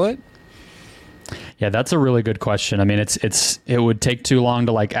of Charlotte? Yeah, that's a really good question. I mean, it would take too long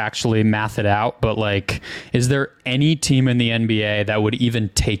to like actually math it out, but like, is there any team in the NBA that would even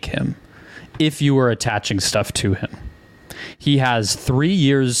take him if you were attaching stuff to him? He has 3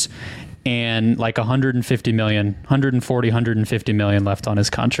 years and like 150 million, 140, 150 million left on his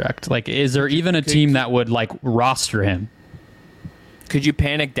contract. Like, is there even a team that would like roster him? Could you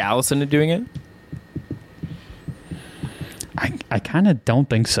panic Dallas into doing it? I kind of don't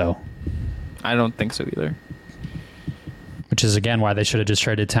think so. I don't think so either. Which is, again, why they should have just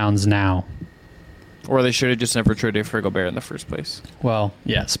traded Towns now. Or they should have just never traded for Gobert in the first place. Well,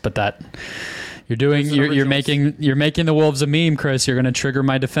 yes, but that you're making the Wolves a meme, Chris. You're going to trigger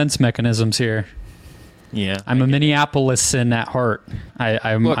my defense mechanisms here. Yeah, I'm a Minneapolisan at heart.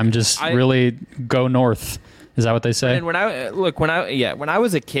 I'm just really go north. Is that what they say? And when I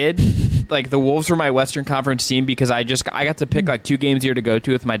was a kid, like the Wolves were my Western Conference team because I got to pick like 2 games a year to go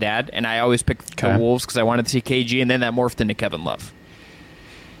to with my dad, and I always picked the Wolves because I wanted to see KG, and then that morphed into Kevin Love.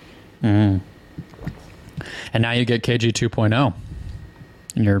 And now you get KG 2.0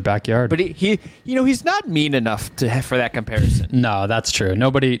 in your backyard. But he's not mean enough for that comparison. No, that's true.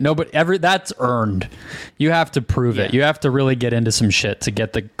 Nobody that's earned. You have to prove it. You have to really get into some shit to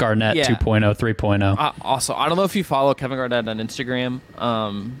get the Garnett 2.0, 3.0. Also, I don't know if you follow Kevin Garnett on Instagram.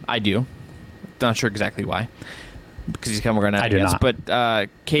 I do. Not sure exactly why. Because he's Kevin Garnett, I do guess. Not. But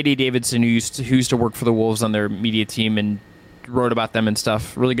Katie Davidson, who used to work for the Wolves on their media team and wrote about them and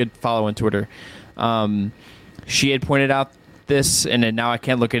stuff, really good follow on Twitter. She had pointed out this, and then now I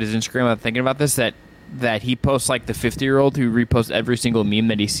can't look at his Instagram without thinking about this, that he posts like the 50-year-old who reposts every single meme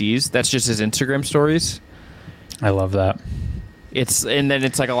that he sees. That's just his Instagram stories. I love that. And then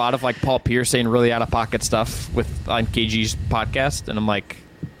it's like a lot of like Paul Pierce saying really out of pocket stuff on KG's podcast, and I'm like,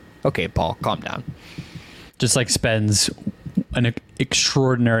 okay, Paul, calm down. Just like spends an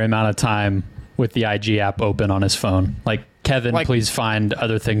extraordinary amount of time with the IG app open on his phone. Like, Kevin, please find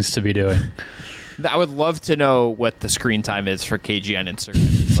other things to be doing. I would love to know what the screen time is for KG on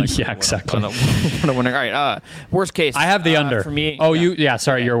Instagram. Like, yeah, exactly. All right, worst case. I have the under. For me. Oh,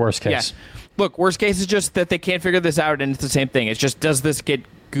 your worst case. Yeah. Look, worst case is just that they can't figure this out, and it's the same thing. It's just, does this get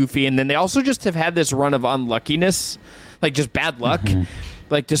goofy? And then they also just have had this run of unluckiness, like just bad luck. Mm-hmm.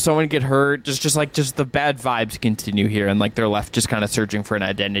 Like, does someone get hurt? Just the bad vibes continue here, and like they're left just kind of searching for an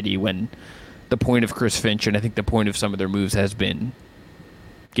identity when the point of Chris Finch, and I think the point of some of their moves has been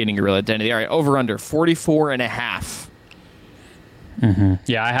getting a real identity. All right, over under 44.5. Mm-hmm.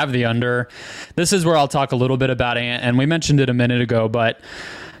 Yeah, I have the under. This is where I'll talk a little bit about Ant, and we mentioned it a minute ago, but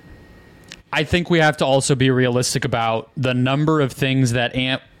I think we have to also be realistic about the number of things that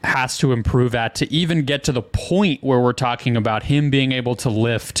Ant has to improve at to even get to the point where we're talking about him being able to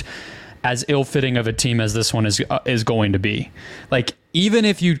lift as ill-fitting of a team as this one is going to be. Like, even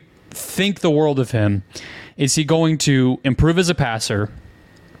if you think the world of him, is he going to improve as a passer,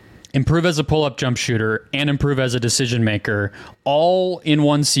 improve as a pull-up jump shooter, and improve as a decision maker, all in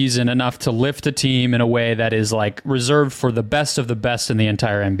one season, enough to lift a team in a way that is like reserved for the best of the best in the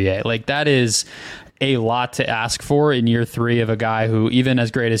entire NBA? Like, that is a lot to ask for in year 3 of a guy who, even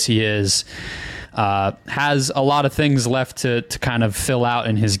as great as he is, has a lot of things left to kind of fill out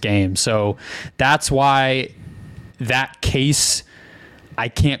in his game. So that's why that case I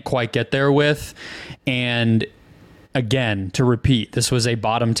can't quite get there with. And again, to repeat, this was a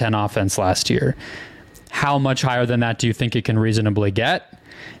bottom 10 offense last year. How much higher than that do you think it can reasonably get?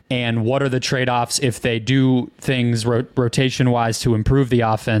 And what are the trade-offs if they do things rotation-wise to improve the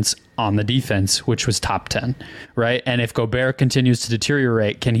offense on the defense, which was top 10, right? And if Gobert continues to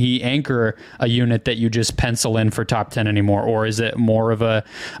deteriorate, can he anchor a unit that you just pencil in for top 10 anymore? Or is it more of a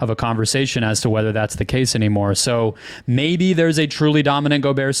conversation as to whether that's the case anymore? So maybe there's a truly dominant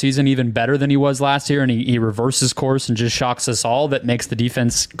Gobert season, even better than he was last year, and he reverses course and just shocks us all. That makes the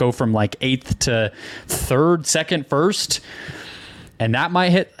defense go from like 8th to 3rd, 2nd, 1st. And that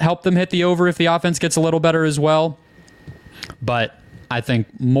might help them hit the over if the offense gets a little better as well. But I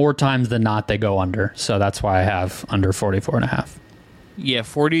think more times than not, they go under. So that's why I have under 44.5. Yeah,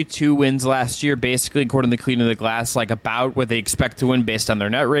 42 wins last year, basically, according to Clean of the Glass, like about what they expect to win based on their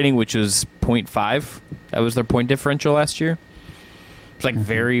net rating, which was 0.5. That was their point differential last year. It's like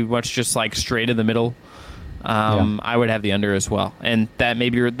very much just like straight in the middle. I would have the under as well. And that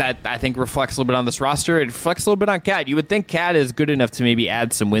I think reflects a little bit on this roster. It reflects a little bit on Cat. You would think Cat is good enough to maybe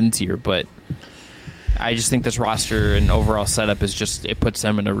add some wins here, but I just think this roster and overall setup is just, it puts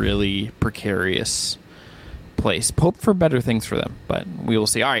them in a really precarious place. Hope for better things for them, but we will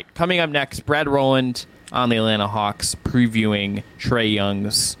see. All right, coming up next, Brad Rowland on the Atlanta Hawks previewing Trae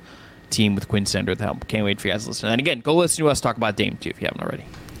Young's team with Quinn Snyder at the helm. Can't wait for you guys to listen. And again, go listen to us talk about Dame too if you haven't already.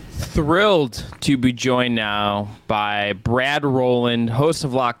 Thrilled to be joined now by Brad Rowland, host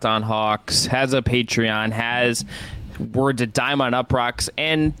of Locked On Hawks, has a Patreon, has Word to Dime on Uprocks,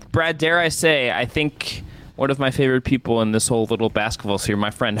 and Brad, dare I say, I think one of my favorite people in this whole little basketball sphere. My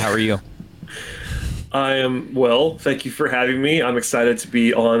friend, how are you? I am well. Thank you for having me. I'm excited to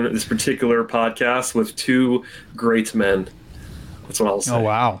be on this particular podcast with two great men. That's what I'll say. Oh,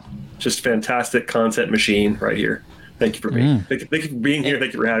 wow. Just fantastic content machine right here. Thank you for being thank you for being here.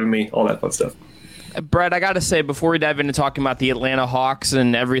 Thank you for having me. All that fun stuff. Brad, I got to say, before we dive into talking about the Atlanta Hawks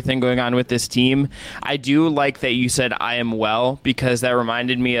and everything going on with this team, I do like that you said I am well, because that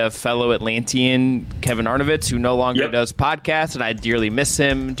reminded me of fellow Atlantean Kevin Arnovitz, who no longer does podcasts, and I dearly miss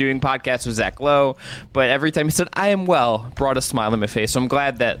him doing podcasts with Zach Lowe. But every time he said I am well, brought a smile on my face. So I'm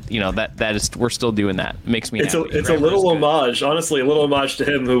glad that that is, we're still doing that. It makes me happy. It's a little homage, honestly, a little homage to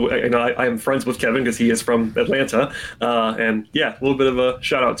him, who I am friends with Kevin because he is from Atlanta, and yeah, a little bit of a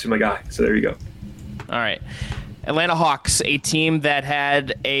shout out to my guy. So there you go. All right. Atlanta Hawks, a team that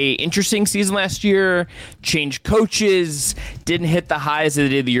had a interesting season last year, changed coaches, didn't hit the highs that they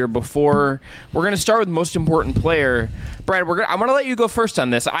did the year before. We're going to start with most important player. Brad, I'm going to let you go first on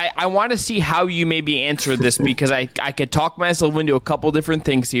this. I want to see how you maybe answer this, because I could talk myself into a couple different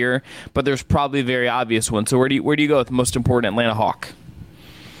things here, but there's probably a very obvious one. So where do you go with the most important Atlanta Hawk?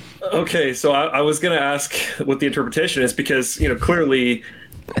 Okay, so I was going to ask what the interpretation is, because clearly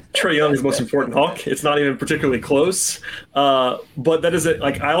Trae Young is the most important Hawk. It's not even particularly close. But that isn't,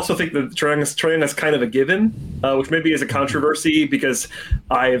 like, I also think that Trae Young is kind of a given, which maybe is a controversy, because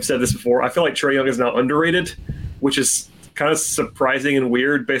I have said this before. I feel like Trae Young is now underrated, which is kind of surprising and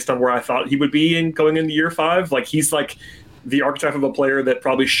weird based on where I thought he would be going into year 5. Like, he's like the archetype of a player that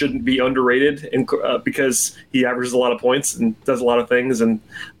probably shouldn't be underrated, and because he averages a lot of points and does a lot of things. And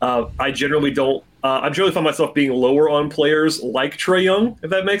I generally find myself being lower on players like Trae Young, if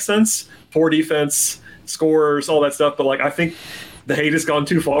that makes sense. Poor defense, scorers, all that stuff. But like, I think the hate has gone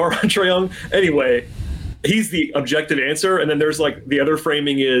too far on Trae Young. Anyway, he's the objective answer. And then there's like the other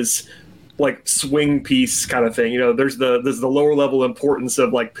framing is like swing piece kind of thing. There's the lower level importance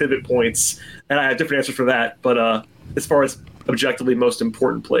of like pivot points, and I have different answers for that. But as far as objectively most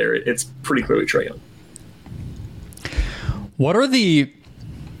important player, it's pretty clearly Trae Young.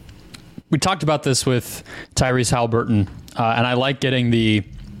 We talked about this with Tyrese Halliburton, and I like getting the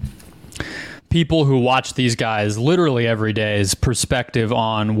people who watch these guys literally every day's perspective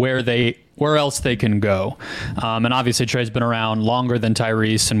on where else they can go. And obviously Trae's been around longer than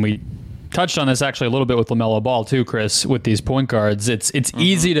Tyrese, and we touched on this actually a little bit with LaMelo Ball too, Chris, with these point guards. It's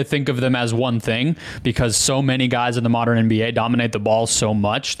easy to think of them as one thing, because so many guys in the modern NBA dominate the ball so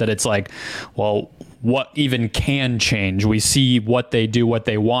much that it's like, well, what even can change? We see what they do, what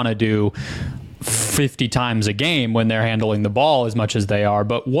they want to do 50 times a game when they're handling the ball as much as they are.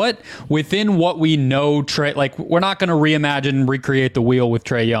 But within what we know, we're not going to reimagine, recreate the wheel with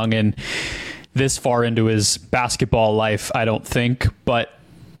Trae Young and this far into his basketball life, I don't think. But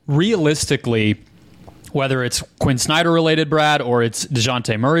realistically, whether it's Quinn Snyder related, Brad, or it's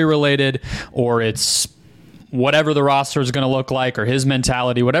DeJounte Murray related, or it's whatever the roster is going to look like, or his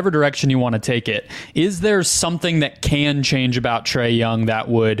mentality, whatever direction you want to take it, is there something that can change about Trae Young that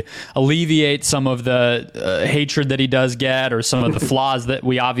would alleviate some of the hatred that he does get, or some of the flaws that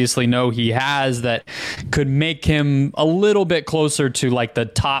we obviously know he has, that could make him a little bit closer to like the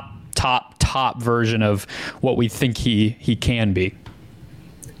top version of what we think he can be?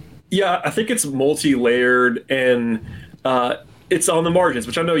 Yeah, I think it's multi-layered, and it's on the margins,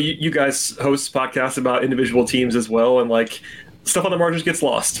 which I know you guys host podcasts about individual teams as well, and like stuff on the margins gets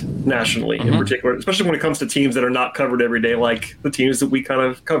lost nationally in particular, especially when it comes to teams that are not covered every day, like the teams that we kind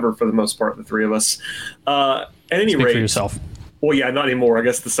of cover for the most part, the three of us. At any Speak rate, for yourself. Well, yeah, not anymore. I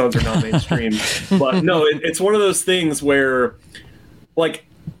guess the Suns are not mainstream, but no, it's one of those things where, like,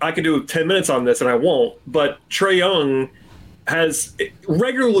 I could do 10 minutes on this and I won't, but Trae Young has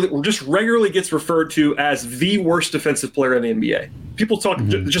regularly gets referred to as the worst defensive player in the NBA. People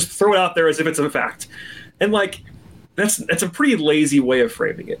just throw it out there as if it's a fact. And like, that's a pretty lazy way of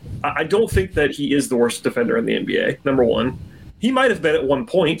framing it. I don't think that he is the worst defender in the NBA. Number one, he might have been at one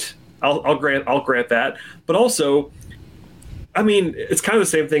point. I'll grant that. But also, I mean, it's kind of the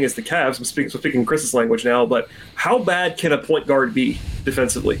same thing as the Cavs. I'm speaking Chris's language now, but how bad can a point guard be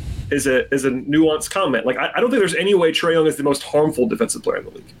defensively? Is a nuanced comment. Like, I don't think there's any way Trae Young is the most harmful defensive player in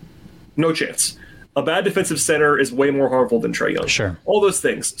the league. No chance. A bad defensive center is way more harmful than Trae Young. Sure. All those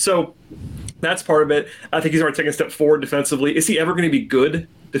things. So that's part of it. I think he's already taken a step forward defensively. Is he ever going to be good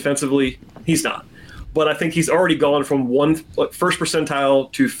defensively? He's not. But I think he's already gone from first percentile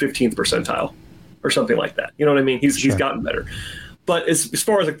to 15th percentile or something like that. You know what I mean? He's gotten better. But as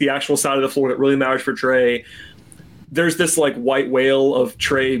far as like the actual side of the floor that really matters for Trae, there's this like white whale of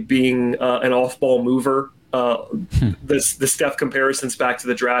Trae being an off-ball mover. The Steph comparisons back to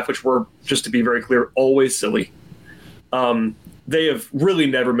the draft, which were, just to be very clear, always silly. They have really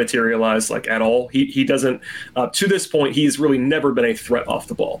never materialized like at all. He doesn't to this point. He's really never been a threat off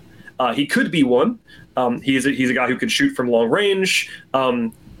the ball. He could be one. He's a guy who can shoot from long range.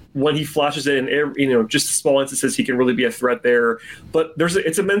 When he flashes it in, just small instances, he can really be a threat there. But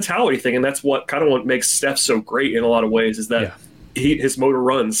it's a mentality thing, and that's what makes Steph so great in a lot of ways. Is that his motor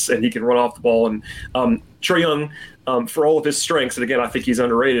runs and he can run off the ball. And Trae Young, for all of his strengths, and again, I think he's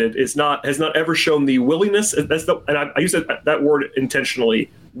underrated, has not ever shown the willingness. And I use that word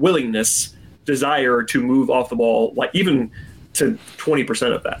intentionally. Willingness, desire to move off the ball, like even to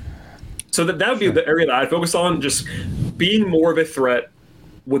 20% of that. So that would be the area that I'd focus on, just being more of a threat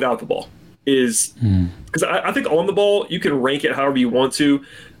without the ball. Is because I think on the ball, you can rank it however you want to.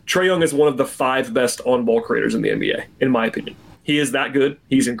 Trae Young is one of the 5 best on-ball creators in the NBA, in my opinion. He is that good.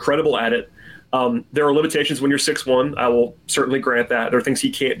 He's incredible at it. There are limitations when you're 6'1". I will certainly grant that. There are things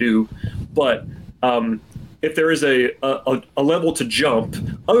he can't do. But if there is a level to jump,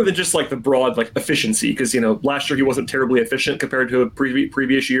 other than just like the broad like efficiency, because last year he wasn't terribly efficient compared to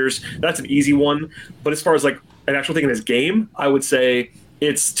previous years. That's an easy one. But as far as like an actual thing in his game, I would say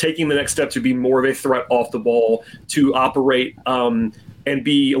it's taking the next step to be more of a threat off the ball, to operate and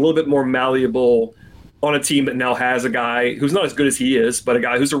be a little bit more malleable on a team that now has a guy who's not as good as he is, but a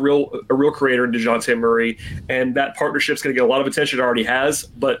guy who's a real creator in DeJounte Murray, and that partnership's going to get a lot of attention it already has,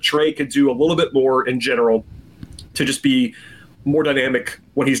 but Trae could do a little bit more in general to just be more dynamic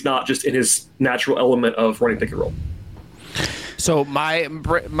when he's not just in his natural element of running pick and roll. So my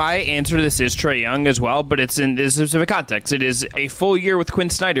answer to this is Trae Young as well, but it's in this specific context. It is a full year with Quinn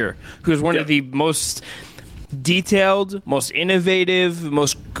Snyder, who's one of the most detailed, most innovative,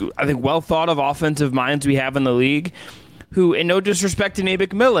 most, I think, well thought of offensive minds we have in the league, who, in no disrespect to Nate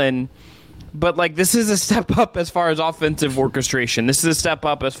McMillan, but like this is a step up as far as offensive orchestration. This is a step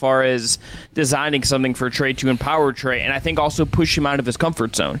up as far as designing something for Trae to empower Trae, and I think also push him out of his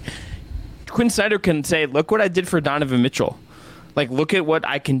comfort zone. Quinn Snyder can say, look what I did for Donovan Mitchell. Like, look at what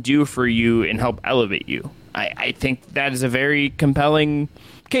I can do for you and help elevate you. I think that is a very compelling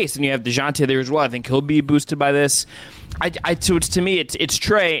case, and you have DeJounte there as well. I think he'll be boosted by this. So it's, to me, it's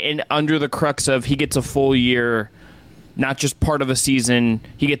Trae, and under the crux of he gets a full year, not just part of a season.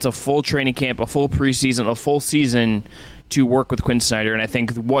 He gets a full training camp, a full preseason, a full season to work with Quinn Snyder, and I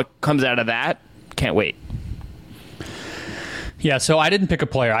think what comes out of that, can't wait. Yeah, so I didn't pick a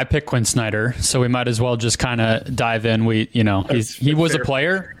player. I picked Quinn Snyder, so we might as well just kind of dive in. He was a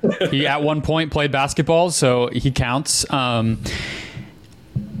player. He at one point played basketball, so he counts. To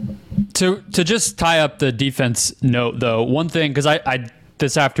just tie up the defense note, though, one thing, because I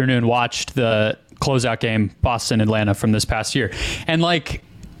this afternoon watched the closeout game, Boston-Atlanta, from this past year, and like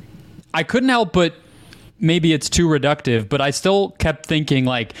I couldn't help but, maybe it's too reductive, but I still kept thinking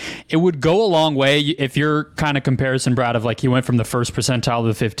like it would go a long way if your kind of comparison, Brad, of like he went from the first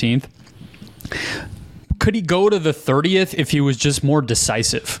percentile to the 15th. Could he go to the 30th if he was just more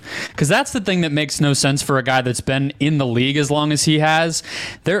decisive? Because that's the thing that makes no sense for a guy that's been in the league as long as he has.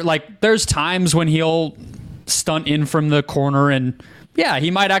 There's times when he'll stunt in from the corner and Yeah,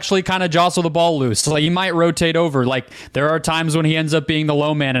 he might actually kind of jostle the ball loose. So like, he might rotate over. Like, there are times when he ends up being the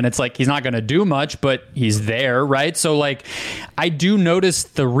low man, and it's like he's not going to do much, but he's there, right? So, like, I do notice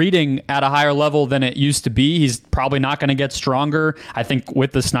the reading at a higher level than it used to be. He's probably not going to get stronger. I think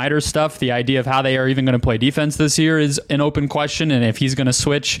with the Snyder stuff, the idea of how they are even going to play defense this year is an open question, and if he's going to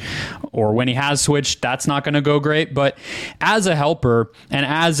switch, or when he has switched, that's not going to go great. But as a helper and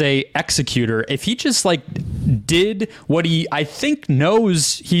as a executor, if he just, like, did what he, I think,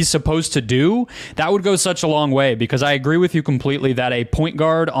 knows he's supposed to do, that would go such a long way, because I agree with you completely that a point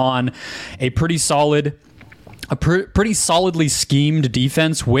guard on a pretty solidly schemed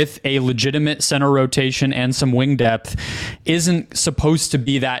defense with a legitimate center rotation and some wing depth isn't supposed to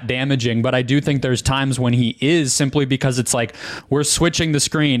be that damaging. But I do think there's times when he is, simply because it's like, we're switching the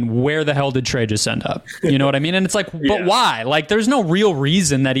screen. Where the hell did Trey just end up? You know what I mean? And it's like, but why? Like, there's no real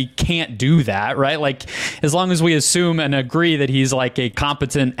reason that he can't do that, right? Like, as long as we assume and agree that he's like a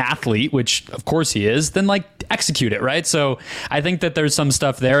competent athlete, which of course he is, then like execute it, right? So I think that there's some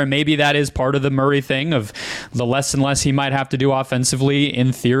stuff there, and maybe that is part of the Murray thing of the less and less he might have to do offensively.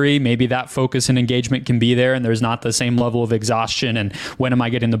 In theory, maybe that focus and engagement can be there, and there's not the same level of exhaustion and when am I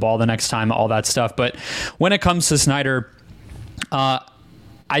getting the ball the next time, all that stuff. But when it comes to Snyder,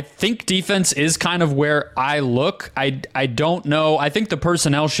 I think defense is kind of where I look. I don't know. I think the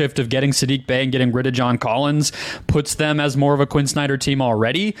personnel shift of getting Sadiq Bey and getting rid of John Collins puts them as more of a Quinn Snyder team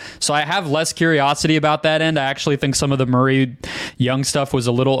already. So I have less curiosity about that end. I actually think some of the Murray Young stuff was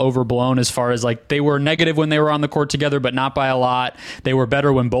a little overblown, as far as like they were negative when they were on the court together, but not by a lot. They were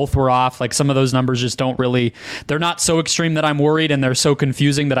better when both were off. Like, some of those numbers just don't really, they're not so extreme that I'm worried, and they're so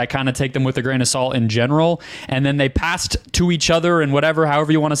confusing that I kind of take them with a grain of salt in general. And then they passed to each other and whatever,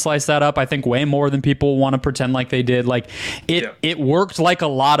 however you want to slice that up, I think way more than people want to pretend like they did. Like, it worked like a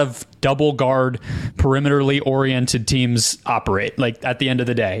lot of double guard, perimeterly oriented teams operate, like, at the end of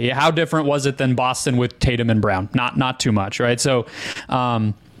the day. How different was it than Boston with Tatum and Brown? Not too much, right? So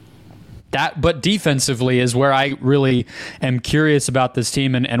but defensively is where I really am curious about this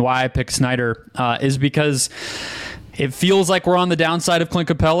team, and why I pick Snyder is because it feels like we're on the downside of Clint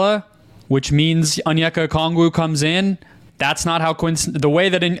Capella, which means Onyeka Okongwu comes in. That's not how the way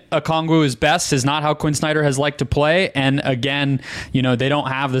that Okongwu is best is not how Quinn Snyder has liked to play. And again, they don't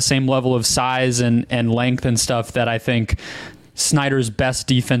have the same level of size and length and stuff that I think Snyder's best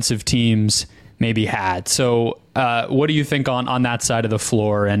defensive teams maybe had. So what do you think on that side of the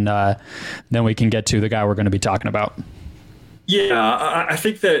floor? And then we can get to the guy we're going to be talking about. Yeah, I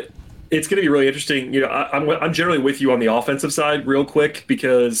think that it's going to be really interesting. I'm generally with you on the offensive side real quick,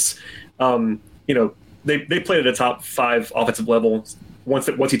 because, they played at a top 5 offensive level once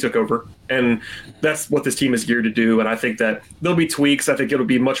he took over, and that's what this team is geared to do. And I think that there'll be tweaks. I think it'll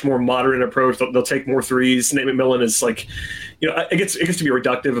be much more modern approach. They'll take more threes. Nate McMillan is like, it gets to be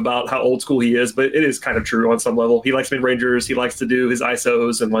reductive about how old school he is, but it is kind of true on some level. He likes mid-rangers. He likes to do his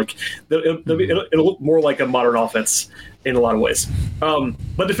ISOs, and like it'll look more like a modern offense in a lot of ways.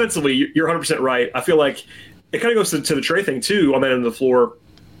 But defensively, you're 100% right. I feel like it kind of goes to the Trey thing too on that end of the floor.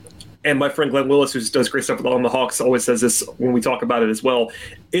 And my friend Glenn Willis, who does great stuff on the Hawks, always says this when we talk about it as well.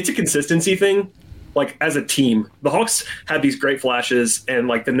 It's a consistency thing. Like, as a team, the Hawks have these great flashes, and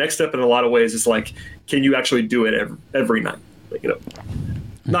like the next step in a lot of ways is like, can you actually do it every night? Like,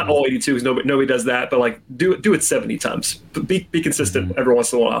 not all 82, because nobody does that, but like do it 70 times. Be consistent every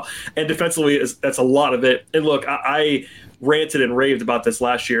once in a while. And defensively, that's a lot of it. And look, I ranted and raved about this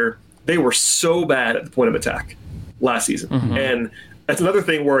last year. They were so bad at the point of attack last season, and that's another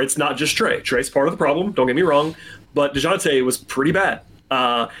thing where it's not just Trey. Trey's part of the problem, don't get me wrong, but DeJounte was pretty bad.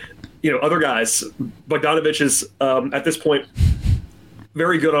 Other guys, Bogdanovich is, at this point,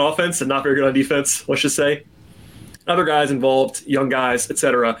 very good on offense and not very good on defense, let's just say. Other guys involved, young guys,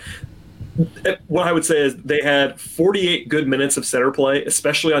 etc. What I would say is they had 48 good minutes of center play,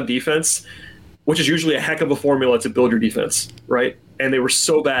 especially on defense, which is usually a heck of a formula to build your defense, right? And they were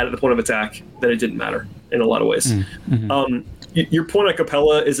so bad at the point of attack that it didn't matter in a lot of ways. Your point on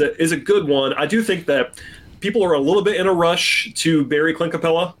Capella is a good one. I do think that people are a little bit in a rush to bury Clint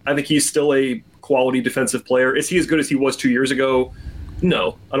Capella. I think he's still a quality defensive player. Is he as good as he was 2 years ago?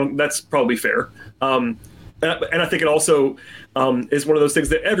 No, I don't. That's probably fair. And I think it also is one of those things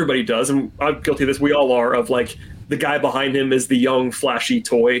that everybody does, and I'm guilty of this. We all are, of like, the guy behind him is the young, flashy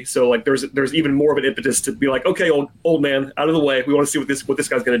toy. So like, there's even more of an impetus to be like, okay, old man, out of the way. We want to see what this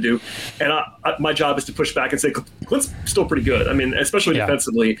guy's going to do. And my job is to push back and say, Clint's still pretty good. I mean, especially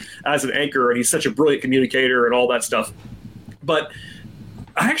defensively as an anchor, and he's such a brilliant communicator and all that stuff. But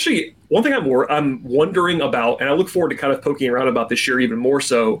one thing I'm wondering about, and I look forward to kind of poking around about this year even more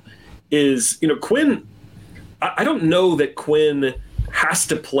so, is Quinn. I don't know that Quinn has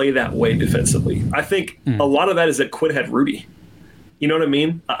to play that way defensively. I think a lot of that is that Quinn had Rudy. You know what I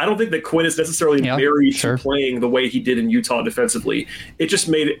mean? I don't think that Quinn is necessarily married to playing the way he did in Utah defensively. It just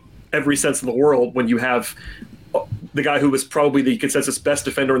made every sense in the world when you have the guy who was probably the consensus best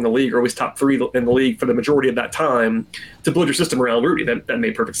defender in the league, or always top 3 in the league for the majority of that time, to build your system around Rudy. That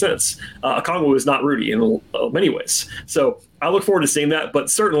made perfect sense. Okongwu is not Rudy in many ways. So I look forward to seeing that. But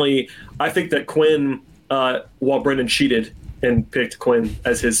certainly, I think that Quinn, while Brendan cheated and picked Quinn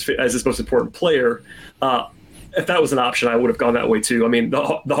as his most important player, if that was an option, I would have gone that way too. I mean, the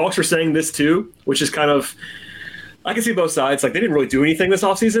Hawks are saying this too, which is kind of, I can see both sides. Like, they didn't really do anything this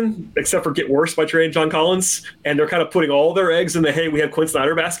offseason except for get worse by trading John Collins, and they're kind of putting all their eggs in the, hey, we have Quinn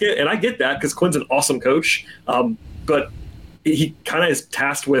Snyder basket. And I get that because Quinn's an awesome coach, but he kind of is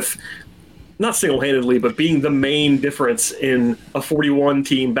tasked with, not single-handedly, but being the main difference in a 41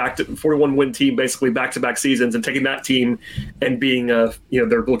 win team, basically back-to-back seasons, and taking that team and being they're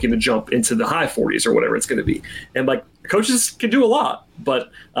looking to jump into the high 40s or whatever it's going to be. And like, coaches can do a lot,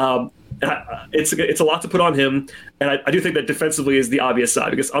 but it's a lot to put on him. And I do think that defensively is the obvious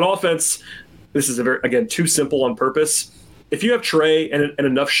side, because on offense, this is too simple on purpose. If you have Trey and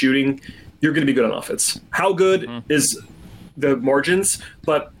enough shooting, you're going to be good on offense. How good is the margins?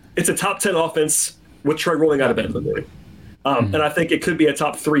 But it's a top 10 offense with Trey rolling out of bed in the morning. And I think it could be a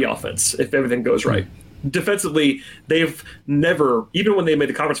top 3 offense if everything goes right. Defensively, they've never, even when they made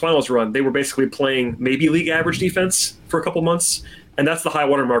the conference finals run, they were basically playing maybe league average defense for a couple months. And that's the high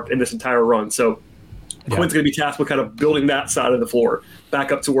watermark in this entire run. So Quinn's going to be tasked with kind of building that side of the floor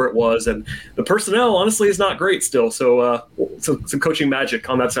back up to where it was. And the personnel, honestly, is not great still. So some coaching magic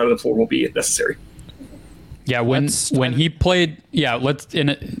on that side of the floor will be necessary. Yeah, when he played,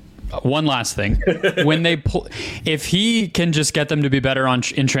 one last thing. When if he can just get them to be better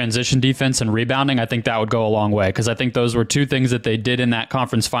in transition defense and rebounding, I think that would go a long way, because I think those were 2 things that they did in that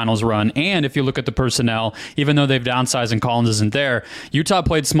conference finals run. And if you look at the personnel, even though they've downsized and Collins isn't there, Utah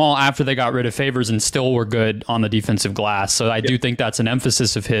played small after they got rid of Favors and still were good on the defensive glass. So I do think that's an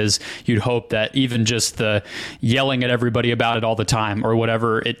emphasis of his. You'd hope that even just the yelling at everybody about it all the time or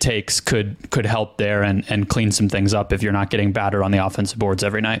whatever it takes could help there and clean some things up if you're not getting battered on the offensive boards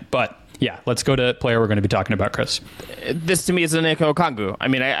every night. But yeah, let's go to player we're going to be talking about, Chris. This to me is Onyeka Okongwu. I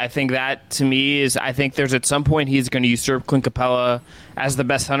mean, I think that to me is, I think there's at some point he's going to usurp Clint Capella as the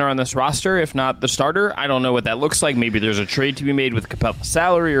best center on this roster, if not the starter. I don't know what that looks like. Maybe there's a trade to be made with Capella's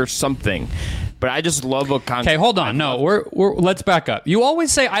salary or something. But I just love Okongwu. Okay, hold on. No, let's back up. You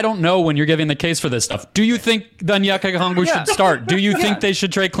always say I don't know when you're giving the case for this stuff. Do you think Onyeka Okongwu should start? Do you think they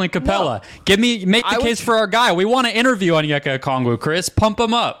should trade Clint Capella? No. Make the case for our guy. We want to interview Onyeka Okongwu, Chris. Pump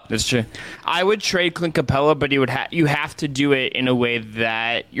him up. That's true. I would trade Clint Capella, but you have to do it in a way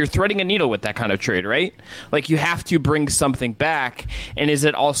that you're threading a needle with that kind of trade, right? Like, you have to bring something back. And is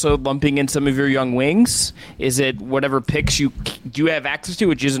it also lumping in some of your young wings? Is it whatever picks you do have access to,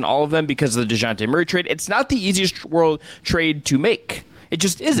 which isn't all of them because of the DeJounte Murray trade? It's not the easiest world trade to make. It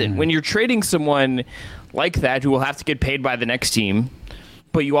just isn't. When you're trading someone like that who will have to get paid by the next team,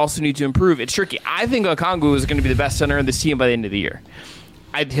 but you also need to improve, it's tricky. I think Okongwu is going to be the best center in this team by the end of the year.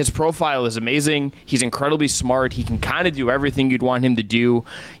 His profile is amazing. He's incredibly smart. He can kind of do everything you'd want him to do.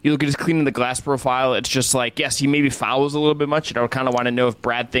 You look at his cleaning the glass profile, it's just like, yes, he maybe fouls a little bit much, and I would kind of want to know if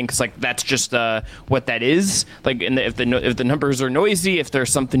Brad thinks like that's just what that is. Like, if the numbers are noisy, if there's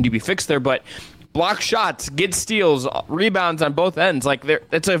something to be fixed there. But block shots, get steals, rebounds on both ends. Like,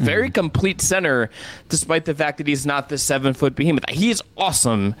 it's a very complete center, despite the fact that he's not this 7-foot behemoth. He is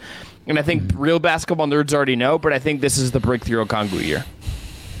awesome, and I think real basketball nerds already know. But I think this is the breakthrough Okongwu year.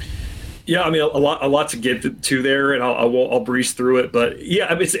 Yeah, I mean, a lot to get to there, and I'll breeze through it. But yeah,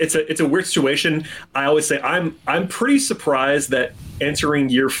 I mean, it's a weird situation. I always say I'm pretty surprised that entering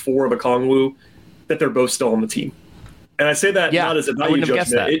year 4 of Okongwu, that they're both still on the team. And I say that not as a value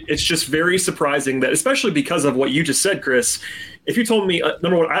judgment. It's just very surprising that, especially because of what you just said, Chris. If you told me,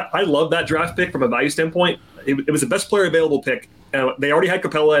 number one, I love that draft pick from a value standpoint. It was the best player available pick. They already had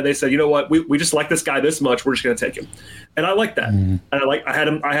Capella, and they said, you know what, we just like this guy this much. We're just going to take him, and I like that. And I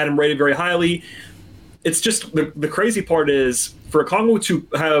had him rated very highly. It's just the crazy part is for Okongwu to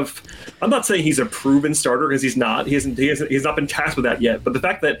have. I'm not saying he's a proven starter, because he's not. He's not been tasked with that yet. But the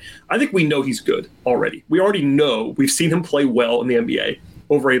fact that I think we know he's good already. We already know we've seen him play well in the NBA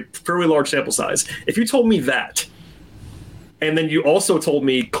over a fairly large sample size. If you told me that, and then you also told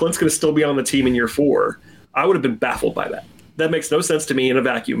me Clint's going to still be on the team in year 4, I would have been baffled by that. That makes no sense to me in a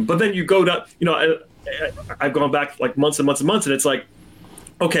vacuum. But then you go to, I've gone back like months and months and months, and it's like,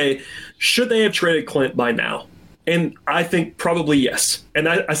 okay, should they have traded Clint by now? And I think probably yes. And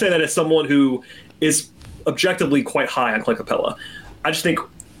I say that as someone who is objectively quite high on Clint Capella. I just think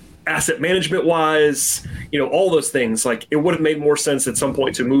asset management wise, all those things, like it would have made more sense at some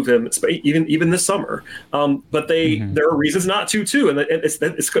point to move him, even this summer. But there are reasons not to too, and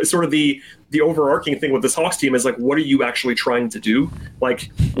it's sort of the overarching thing with this Hawks team is like, what are you actually trying to do?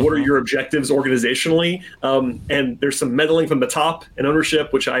 Like, what are your objectives organizationally? And there's some meddling from the top and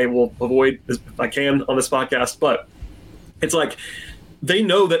ownership, which I will avoid if I can on this podcast. But it's like they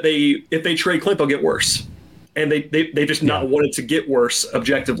know that if they trade Clint, they'll get worse. And they just not wanted to get worse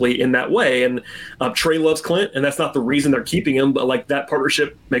objectively in that way. And Trey loves Clint, and that's not the reason they're keeping him. But like that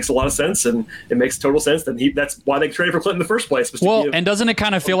partnership makes a lot of sense, and it makes total sense. And that's why they traded for Clint in the first place. And doesn't it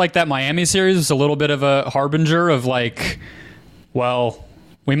kind of feel like that Miami series was a little bit of a harbinger of like, well,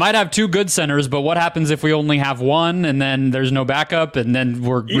 we might have two good centers, but what happens if we only have one and then there's no backup and then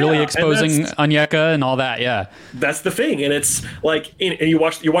we're really exposing Onyeka and all that? Yeah, that's the thing. And it's like, and you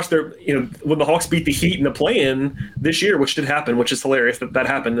watch their, when the Hawks beat the Heat in the play-in this year, which did happen, which is hilarious that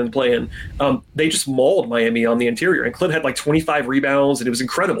happened in the play-in. They just mauled Miami on the interior, and Clint had like 25 rebounds, and it was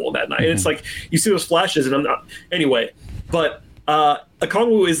incredible that night. And it's like, you see those flashes, and I'm not anyway. But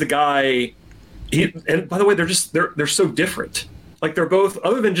Okongwu is the guy. And by the way, they're so different. Like they're both,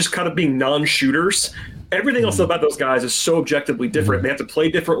 other than just kind of being non-shooters, everything else about those guys is so objectively different. They have to play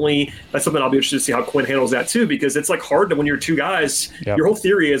differently. That's something I'll be interested to see how Quinn handles that too, because it's like hard to, when you're two guys, your whole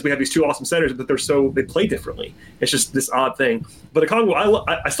theory is we have these two awesome centers, but they play differently. It's just this odd thing. But Okongwu,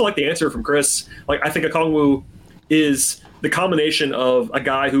 I still like the answer from Chris. Like I think Okongwu is the combination of a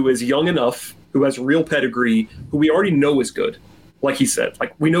guy who is young enough, who has real pedigree, who we already know is good. Like he said,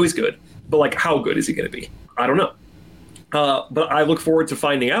 like we know he's good, but like how good is he going to be? I don't know. But I look forward to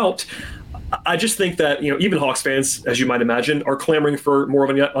finding out. I just think that even Hawks fans, as you might imagine, are clamoring for more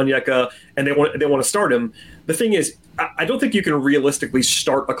of Onyeka, and they want to start him. The thing is, I don't think you can realistically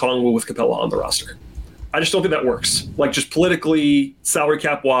start Okongwu with Capella on the roster. I just don't think that works. Like just politically, salary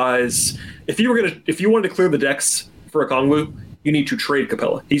cap wise, if you wanted to clear the decks for Okongwu, you need to trade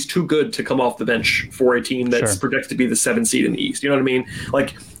Capella. He's too good to come off the bench for a team that's projected to be the 7th seed in the East. You know what I mean?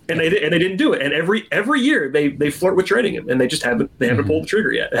 like. And they didn't do it. And every year they flirt with trading him, and they just haven't pulled the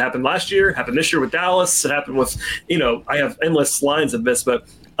trigger yet. It happened last year, happened this year with Dallas. It happened with I have endless lines of this, but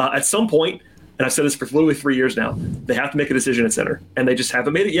at some point, and I've said this for literally 3 years now, they have to make a decision at center, and they just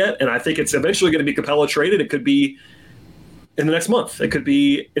haven't made it yet. And I think it's eventually going to be Capella traded. It could be in the next month. It could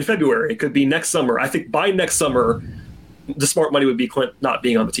be in February. It could be next summer. I think by next summer, the smart money would be Clint not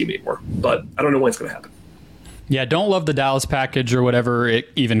being on the team anymore. But I don't know when it's going to happen. Yeah, don't love the Dallas package or whatever it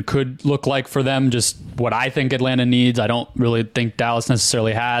even could look like for them. Just what I think Atlanta needs. I don't really think Dallas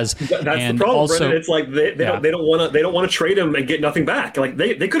necessarily has. That's the problem, also, Brendan. It's like they don't want to trade him and get nothing back. Like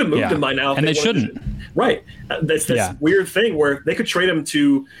they could have moved him by now, and they shouldn't. Right. That's this weird thing where they could trade him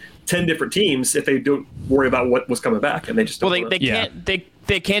to 10 different teams if they don't worry about what was coming back, and they just don't. Well,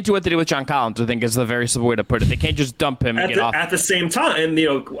 they can't do what they did with John Collins. I think is the very simple way to put it. They can't just dump him and get off. At the same time,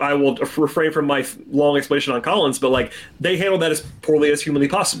 I will refrain from my long explanation on Collins, but like they handled that as poorly as humanly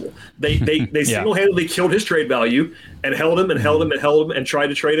possible. They single-handedly killed his trade value and held him and tried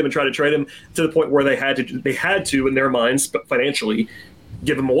to trade him to the point where they had to in their minds, but financially,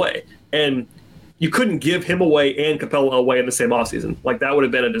 give him away. And you couldn't give him away and Capella away in the same offseason. Like that would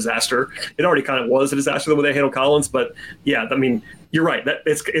have been a disaster. It already kind of was a disaster the way they handled Collins, but yeah, I mean, you're right. That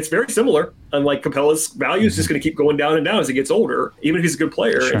it's very similar. And like Capella's value is just going to keep going down and down as he gets older. Even if he's a good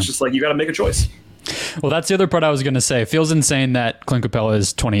player, It's just like you got to make a choice. Well, that's the other part I was going to say. It feels insane that Clint Capella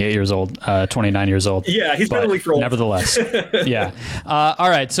is 28 years old, 29 years old. Yeah, he's been in the league for a while. Nevertheless. Yeah. All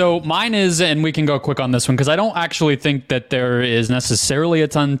right. So mine is, and we can go quick on this one because I don't actually think that there is necessarily a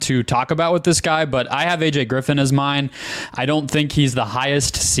ton to talk about with this guy, but I have AJ Griffin as mine. I don't think he's the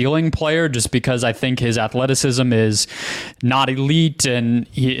highest ceiling player just because I think his athleticism is not elite and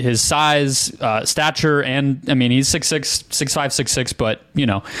his size, stature, and I mean, he's 6'6", 6'5", 6'6", but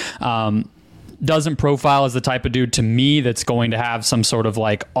doesn't profile as the type of dude to me that's going to have some sort of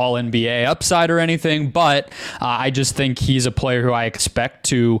like all NBA upside or anything. But I just think he's a player who I expect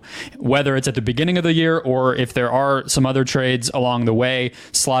to, whether it's at the beginning of the year or if there are some other trades along the way,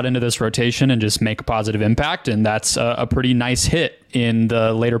 slot into this rotation and just make a positive impact. And that's a pretty nice hit in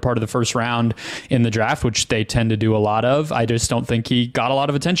the later part of the first round in the draft, which they tend to do a lot of. I just don't think he got a lot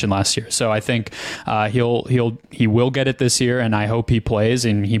of attention last year. So I think he will get it this year, and I hope he plays,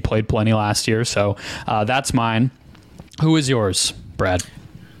 and he played plenty last year. So that's mine. Who is yours, Brad?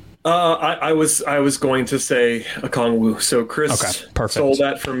 I was going to say Okongwu. So Chris sold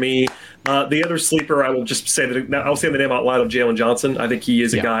that for me. The other sleeper, I will just say that I'll say the name out loud of Jalen Johnson. I think he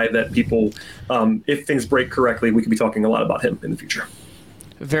is a guy that people, if things break correctly, we could be talking a lot about him in the future.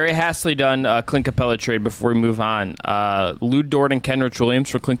 Very hastily done Clint Capella trade before we move on. Lou Dort and Kenrich Williams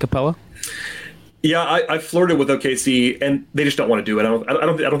for Clint Capella. Yeah, I flirted with OKC, and they just don't want to do it. I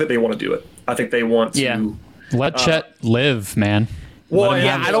don't think they want to do it. I think they want to let Chet live, man. Well,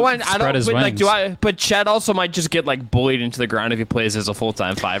 But Chet also might just get like bullied into the ground if he plays as a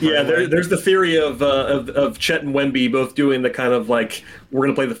full-time five. Yeah, there's the theory of Chet and Wemby both doing the kind of like we're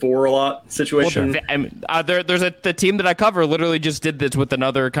gonna play the four a lot situation. Well, there's the team that I cover literally just did this with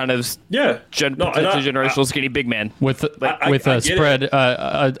another kind of generational skinny big man with a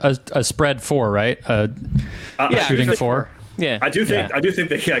spread four, right? Shooting four. Yeah, I do think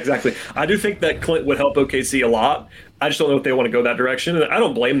that exactly. I do think that Clint would help OKC a lot. I just don't know if they want to go that direction, and I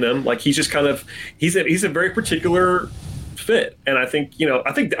don't blame them. Like he's just kind of he's a very particular fit, and I think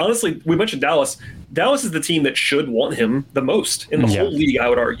honestly we mentioned Dallas. Dallas is the team that should want him the most in the whole league. I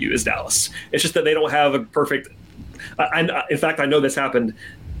would argue is Dallas. It's just that they don't have a perfect. In fact, I know this happened.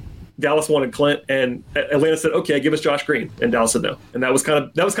 Dallas wanted Clint, and Atlanta said, "Okay, give us Josh Green," and Dallas said no, and that was kind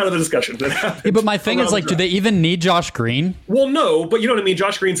of the discussion that happened. Yeah, but my thing is, like, do they even need Josh Green? Well, no, but you know what I mean.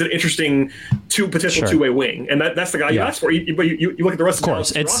 Josh Green's an interesting potential two-way wing, and that's the guy you asked for. But you look at the rest of the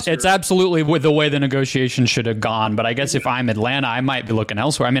roster. It's absolutely with the way the negotiation should have gone. But I guess if I'm Atlanta, I might be looking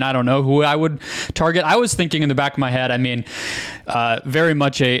elsewhere. I mean, I don't know who I would target. I was thinking in the back of my head. I mean, very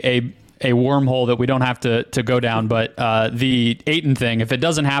much a wormhole that we don't have to go down, but the Ayton thing, if it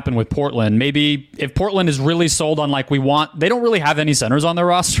doesn't happen with Portland, maybe if Portland is really sold on like they don't really have any centers on their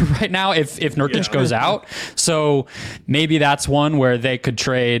roster right now if Nurkic goes out. So maybe that's one where they could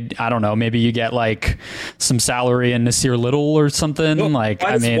trade, I don't know, maybe you get like some salary in Nasir Little or something.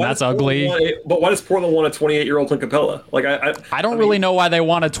 That's ugly. But why does Portland want a 28-year-old Clint Capella? Like I don't really know why they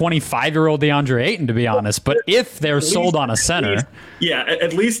want a 25-year-old DeAndre Ayton, to be honest, but if they're sold on a center.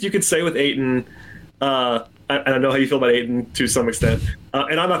 At least you could say with Ayton, I know how you feel about Ayton to some extent,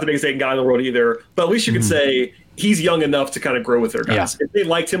 and I'm not the biggest Ayton guy in the world either, but at least you could say he's young enough to kind of grow with their guys. If they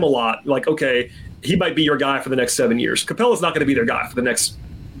liked him a lot, like, okay, he might be your guy for the next 7 years. Capella's not going to be their guy for the next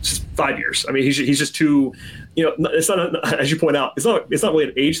 5 years. I mean, he's just too, it's not, as you point out, it's not really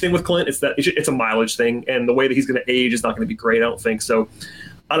an age thing with Clint. It's a mileage thing, and the way that he's going to age is not going to be great, I don't think. So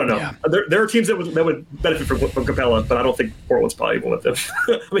I don't know. Yeah. There are teams that would benefit from Capella, but I don't think Portland's probably one of them.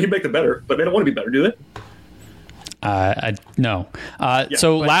 I mean, he'd make them better, but they don't want to be better, do they? No.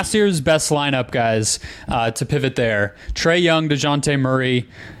 Last year's best lineup, guys, to pivot there: Trae Young, DeJounte Murray,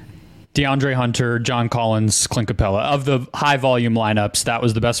 DeAndre Hunter, John Collins, Clint Capella. Of the high volume lineups, that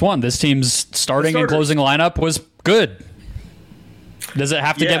was the best one. This team's starting and closing lineup was good. Does it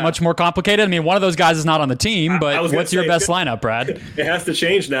have to get much more complicated? I mean, one of those guys is not on the team, but what's your best lineup, Brad? It has to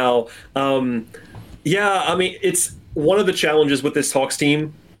change now. I mean, it's one of the challenges with this Hawks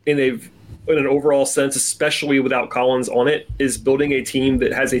team in an overall sense, especially without Collins on it, is building a team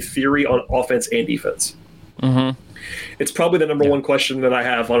that has a theory on offense and defense. Mm-hmm. It's probably the number one question that I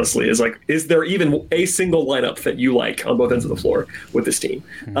have, honestly, is like, is there even a single lineup that you like on both ends of the floor with this team?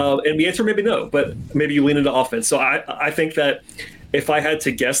 Mm-hmm. And the answer may be no, but maybe you lean into offense. So I think that if I had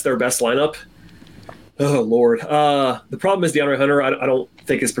to guess their best lineup, oh, Lord. The problem is DeAndre Hunter, I don't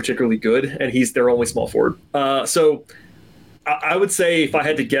think is particularly good, and he's their only small forward. So I would say if I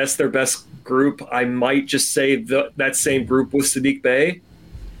had to guess their best group, I might just say that same group with Sadiq Bey.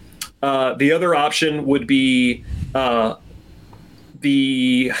 The other option would be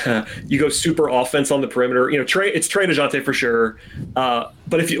you go super offense on the perimeter. It's Trae and DeJounte for sure.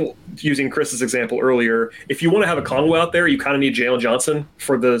 But if you, using Chris's example earlier, if you want to have a Conway out there, you kind of need Jalen Johnson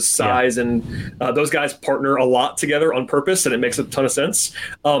for the size, and those guys partner a lot together on purpose, and it makes a ton of sense.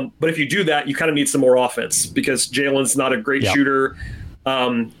 But if you do that, you kind of need some more offense because Jalen's not a great shooter.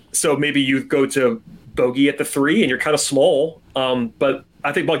 So maybe you go to Bogey at the 3, and you're kind of small. But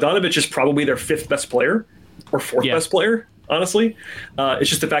I think Bogdanović is probably their 5th best player or 4th best player. Honestly, it's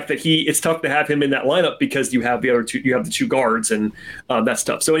just the fact that it's tough to have him in that lineup because you have the two guards, and that's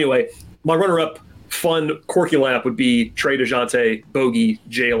tough. So anyway, my runner-up fun, quirky lineup would be Trae, DeJounte, Bogey,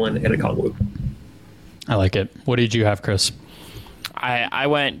 Jalen, and Okongwu. I like it. What did you have, Chris? I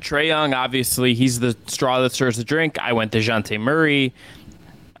went Trae Young. Obviously, he's the straw that stirs the drink. I went DeJounte Murray.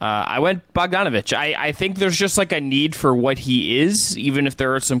 I went Bogdanović. I think there's just like a need for what he is, even if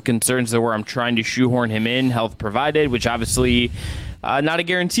there are some concerns there where I'm trying to shoehorn him in, health provided, which obviously not a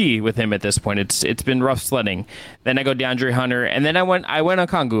guarantee with him at this point. It's been rough sledding. Then I go DeAndre Hunter, and then I went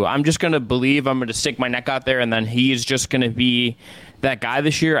Okongwu. I'm just going to believe I'm going to stick my neck out there, and then he's just going to be that guy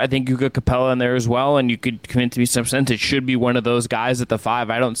this year. I think you got Capella in there as well, and you could convince me some sense it should be one of those guys at the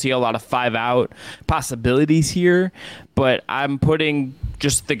 5. I don't see a lot of 5 out possibilities here, but I'm putting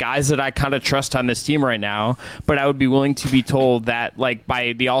just the guys that I kind of trust on this team right now. But I would be willing to be told that, like,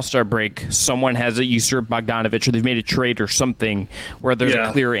 by the All-Star break, someone has usurped Bogdanovich, or they've made a trade or something where there's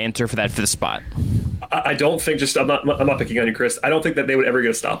a clear answer for that fifth spot. I don't think I'm not picking on you, Chris. I don't think that they would ever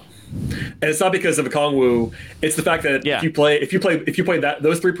get a stop. And it's not because of Okongwu. It's the fact that if you play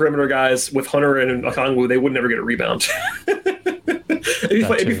those three perimeter guys with Hunter and Okongwu, they would never get a rebound.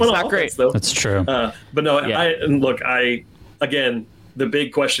 It'd be fun on offense, though. That's true. But no, again, the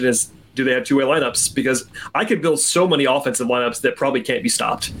big question is, do they have two-way lineups? Because I could build so many offensive lineups that probably can't be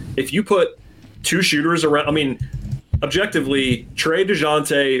stopped. If you put two shooters around, I mean, objectively, Trey,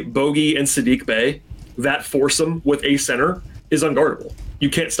 DeJounte, Bogey, and Sadiq Bey, that foursome with a center is unguardable. You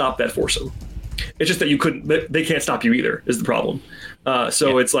can't stop that foursome. It's just that they can't stop you either, is the problem.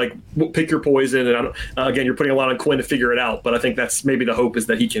 It's like, pick your poison. And again, you're putting a lot on Quinn to figure it out, but I think that's maybe the hope, is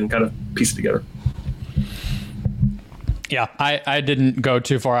that he can kind of piece it together. Yeah, I didn't go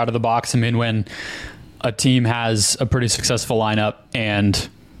too far out of the box. I mean, when a team has a pretty successful lineup and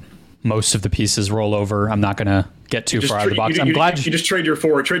most of the pieces roll over, I'm not going to get too far out of the box. I'm glad you just trade your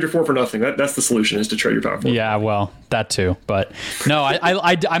four for nothing. That's the solution, is to trade your power forward. Yeah, well, that too. But no,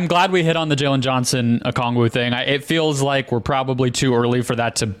 I'm glad we hit on the Jalen Johnson Okongwu thing. It feels like we're probably too early for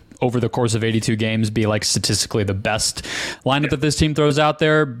that to, over the course of 82 games, be like statistically the best lineup that this team throws out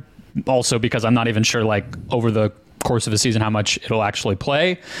there. Also, because I'm not even sure, like, over the course of a season how much it'll actually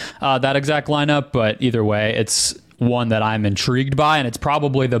play that exact lineup. But either way, it's one that I'm intrigued by, and it's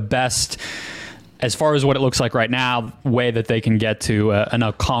probably the best, as far as what it looks like right now, way that they can get to an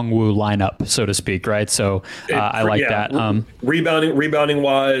Okongwu lineup, so to speak, right? So I like that. Rebounding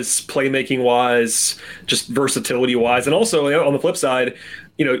wise, playmaking wise, just versatility wise, and also on the flip side,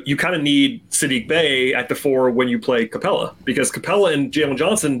 you kind of need Sadiq Bey at the four when you play Capella, because Capella and Jalen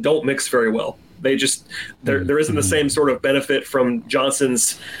Johnson don't mix very well. They just there isn't the same sort of benefit from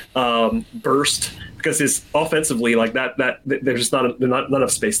Johnson's burst, because his offensively, like that there's just not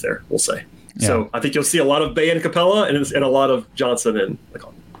enough space there, we'll say. Yeah. So I think you'll see a lot of Bey and Capella and a lot of Johnson and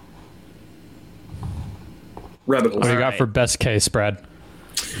rabbit holes. What do you got for best case, Brad?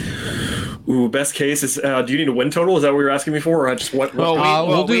 Ooh, best case is. Do you need a win total? Is that what you're asking me for, or just what?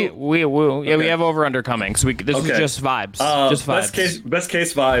 We have over under coming, so is just vibes. Just vibes. Best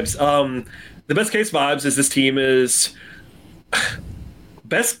case vibes. The best case vibes is this team is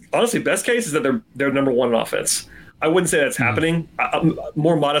best. Honestly, best case is that they're number one in offense. I wouldn't say that's happening.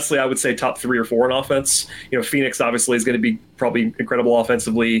 More modestly, I would say top 3 or 4 in offense. Phoenix obviously is going to be probably incredible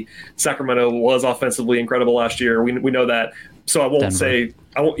offensively. Sacramento was offensively incredible last year. We know that. So I won't say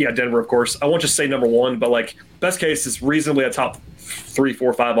Denver, of course. I won't just say number one, but like best case is reasonably a top 3,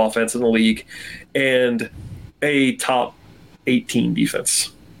 4, 5 offense in the league and a top 18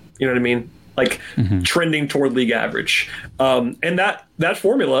 defense. You know what I mean? Like trending toward league average. And that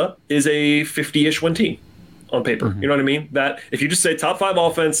formula is a 50-ish win team on paper. You know what I mean? That if you just say top 5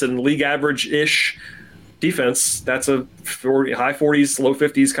 offense and league average-ish defense, that's a high 40s, low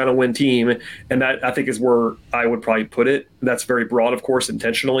 50s kind of win team. And that, I think, is where I would probably put it. That's very broad, of course,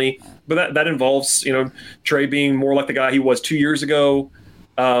 intentionally. But that involves, Trey being more like the guy he was 2 years ago.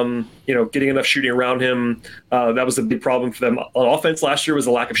 Getting enough shooting around him. That was a big problem for them on offense last year, was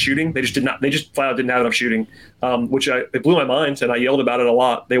the lack of shooting. They just flat out didn't have enough shooting, which it blew my mind, and I yelled about it a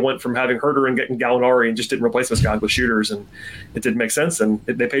lot. They went from having Herter and getting Gallinari and just didn't replace those guys with shooters, and it didn't make sense, and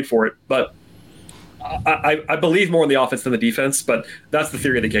they paid for it. But I believe more in the offense than the defense, but that's the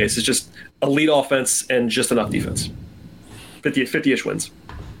theory of the case. It's just elite offense and just enough defense. 50-ish wins.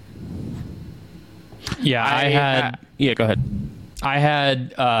 Yeah, go ahead.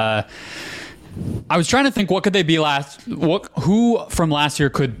 I was trying to think, what could they be who from last year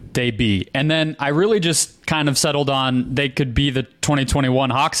could they be? And then I really just kind of settled on they could be the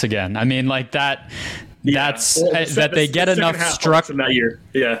 2021 Hawks again. I mean, like that. That they get enough structure that year.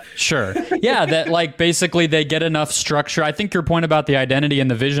 Yeah, sure. Yeah, that like basically they get enough structure. I think your point about the identity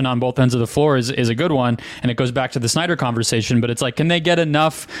and the vision on both ends of the floor is a good one, and it goes back to the Snyder conversation. But it's like, can they get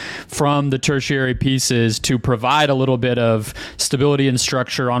enough from the tertiary pieces to provide a little bit of stability and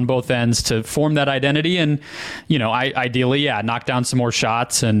structure on both ends to form that identity? And ideally, knock down some more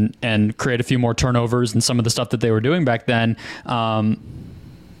shots and create a few more turnovers and some of the stuff that they were doing back then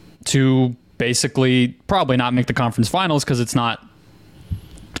to basically probably not make the conference finals, because it's not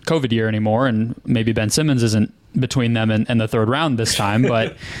COVID year anymore, and maybe Ben Simmons isn't between them and the third round this time,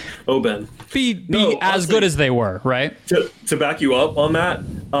 but Ben, be as honestly, good as they were, right? To back you up on that,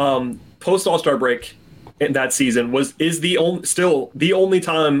 post All-Star break in that season is still the only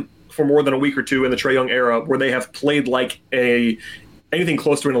time for more than a week or two in the Trae Young era where they have played like anything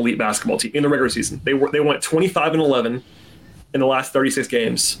close to an elite basketball team in the regular season. They went 25-11. in the last 36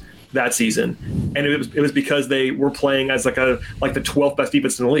 games that season, and it was because they were playing as like the 12th best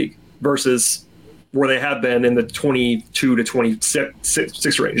defense in the league versus where they have been in the 22 to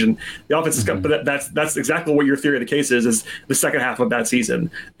 26 range. And the offense is but that's exactly what your theory of the case is the second half of that season.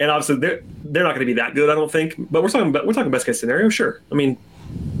 And obviously they're not going to be that good, I don't think. But we're talking best case scenario, sure. I mean,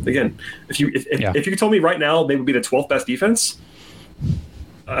 again, if you told me right now they would be the 12th best defense,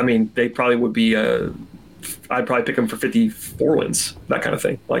 I mean, they probably would be. I'd probably pick them for 54 wins, that kind of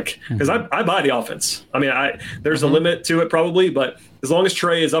thing. Like, because I buy the offense. I mean, there's a limit to it probably, but as long as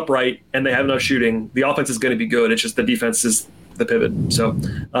Trey is upright and they have enough shooting, the offense is going to be good. It's just the defense is the pivot. So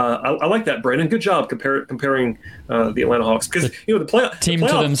I like that, Brandon. Good job comparing the Atlanta Hawks, because the playoff team to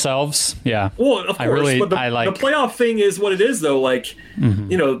themselves. Yeah. Well, of course, but the playoff thing is what it is, though. Like,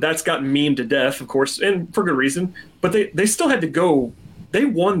 that's gotten memed to death, of course, and for good reason. But they still had to go. They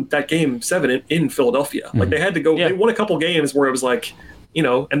won that game 7 in Philadelphia. Like, they had to go. Yeah. They won a couple games where it was like,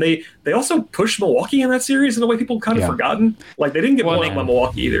 and they also pushed Milwaukee in that series in a way people kind of forgotten. Like, they didn't get blown out by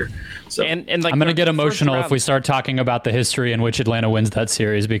Milwaukee either. So and like, I'm going to get emotional if we start talking about the history in which Atlanta wins that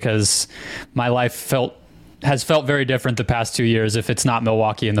series, because my life has felt very different the past 2 years if it's not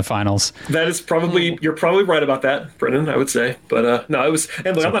Milwaukee in the finals. That is probably you're probably right about that, Brendan, I would say. But no, it was.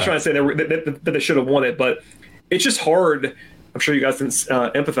 And look, I'm not trying to say that they should have won it, but it's just hard. I'm sure you guys didn't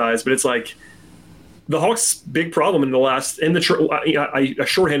empathize, but it's like the Hawks' big problem I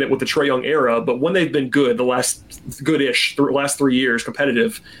shorthand it with the Trae Young era, but when they've been good, the last 3 years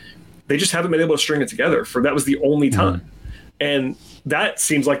competitive, they just haven't been able to string it together. That was the only time, and that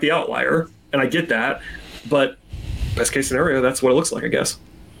seems like the outlier, and I get that, but best case scenario, that's what it looks like, I guess.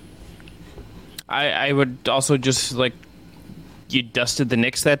 I would also just you dusted the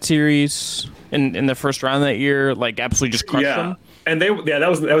Knicks that series in the first round that year, absolutely just crushed them. And that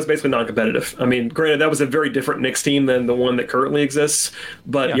was basically non-competitive. I mean, granted, that was a very different Knicks team than the one that currently exists,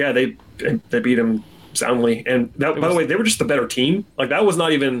 but they beat them soundly. And that, by the way, they were just the better team. Like, that was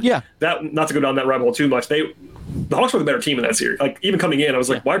not even that. Not to go down that rabbit hole too much. The Hawks were the better team in that series. Like, even coming in, I was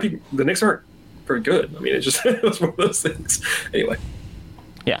like, why are the Knicks aren't very good? I mean, it was one of those things. Anyway.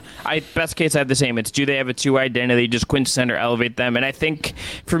 Yeah, best case I have the same. It's, do they have a two identity? Just Quinn Center elevate them, and I think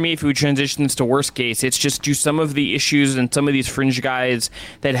for me, if we transition this to worst case, it's just do some of the issues and some of these fringe guys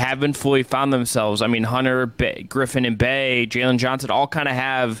that haven't fully found themselves. I mean, Hunter, Griffin, and Bay, Jalen Johnson all kind of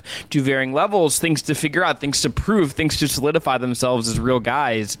have, to varying levels, things to figure out, things to prove, things to solidify themselves as real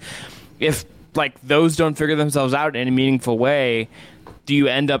guys. If those don't figure themselves out in a meaningful way, do you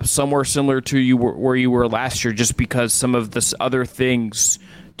end up somewhere similar to where you were last year, just because some of this other things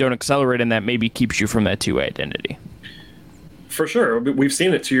don't accelerate, and that maybe keeps you from that two-way identity? For sure. We've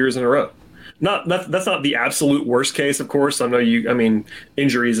seen it 2 years in a row. That's not the absolute worst case, of course. I mean,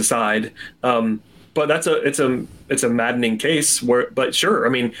 injuries aside, but it's a maddening case but sure. I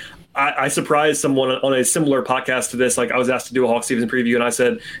mean, I surprised someone on a similar podcast to this. I was asked to do a Hawks season preview, and I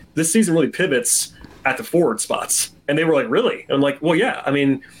said, this season really pivots at the forward spots. And they were like, really? And I'm like, well, yeah. I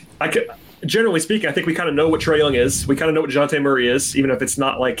mean, generally speaking, I think we kind of know what Trae Young is. We kind of know what DeJounte Murray is, even if it's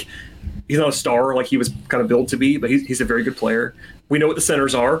not he's not a star like he was kind of built to be, but he's a very good player. We know what the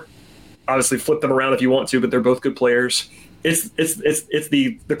centers are. Obviously, flip them around if you want to, but they're both good players. It's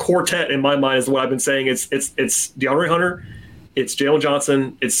the quartet in my mind is what I've been saying. It's DeAndre Hunter, it's Jalen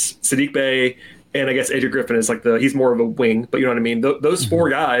Johnson, it's Saddiq Bey, and I guess Adrian Griffin is he's more of a wing, but you know what I mean? Those four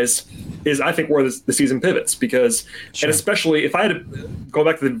guys is, I think, where the season pivots, because, and especially if I had to go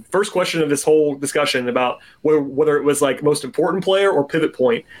back to the first question of this whole discussion about whether it was most important player or pivot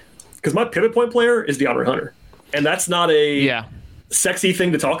point, because my pivot point player is DeAndre Hunter. And that's not a sexy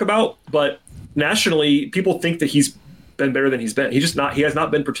thing to talk about, but nationally, people think that he's been better than he's been. He has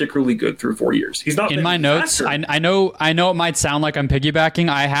not been particularly good through 4 years. He's not in my notes. I know it might sound like I'm piggybacking.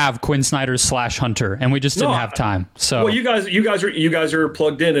 I have Quinn Snyder / Hunter, and we just didn't have time. So well, you guys are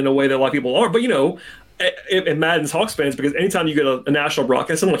plugged in a way that a lot of people aren't. But and Madden's Hawks fans, because anytime you get a national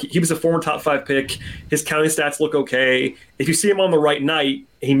broadcast, he was a former top 5 pick. His counting stats look okay. If you see him on the right night,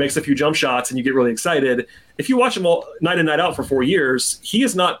 he makes a few jump shots, and you get really excited. If you watch him all night in, night out for 4 years, he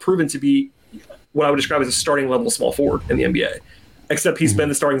has not proven to be what I would describe as a starting level small forward in the NBA, except he's been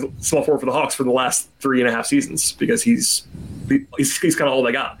the starting small forward for the Hawks for the last 3.5 seasons, because he's kind of all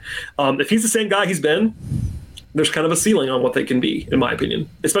they got. If he's the same guy he's been, there's kind of a ceiling on what they can be, in my opinion,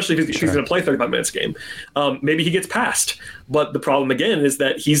 especially if he's going to play 35 minutes a game. Maybe he gets passed, but the problem again is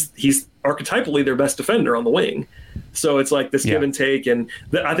that he's archetypally their best defender on the wing. So it's this give and take, and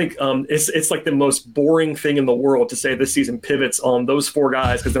I think it's the most boring thing in the world to say this season pivots on those four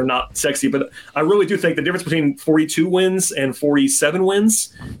guys because they're not sexy. But I really do think the difference between 42 wins and 47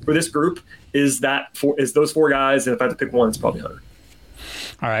 wins for this group is those four guys, and if I have to pick one, it's probably Hunter.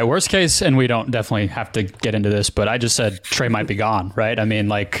 All right, worst case, and we don't definitely have to get into this, but I just said Trey might be gone, right? I mean,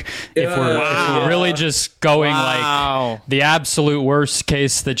 like, if we're really just going like the absolute worst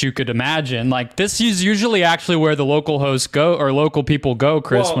case that you could imagine, like this is usually actually where the local hosts go or local people go,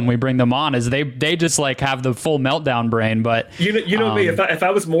 Chris, when we bring them on, is they just like have the full meltdown brain. But you know me, if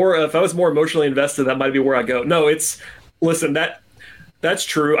I was more emotionally invested, that might be where I go. No, listen, that's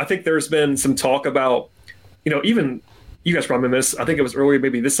true. I think there's been some talk about, even. You guys probably missed. I think it was earlier,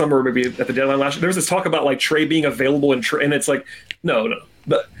 maybe this summer, or maybe at the deadline last year. There was this talk about like Trey being available, and it's like, no.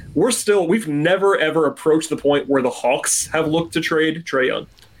 But we've never ever approached the point where the Hawks have looked to trade Trae Young,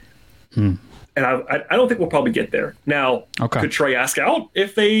 and I don't think we'll probably get there. Now, Could Trey ask out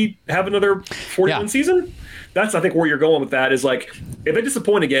if they have another 41 season? That's I think where you're going with that is like if they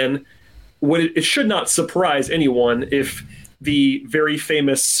disappoint again, it should not surprise anyone if the very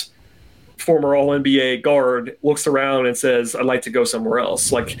famous former All-NBA guard looks around and says, I'd like to go somewhere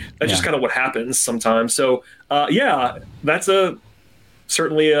else. Like, that's just kind of what happens sometimes. So, that's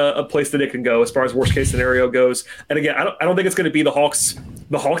certainly a place that it can go as far as worst case scenario goes. And again, I don't think it's going to be the Hawks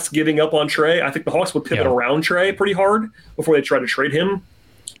giving up on Trey. I think the Hawks would pivot around Trey pretty hard before they try to trade him.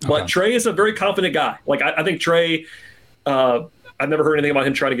 But Trey is a very confident guy. Like, I think Trey, I've never heard anything about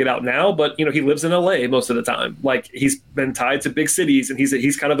him trying to get out now, but he lives in LA most of the time. Like he's been tied to big cities, and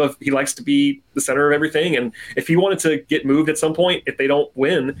he's kind of he likes to be the center of everything. And if he wanted to get moved at some point, if they don't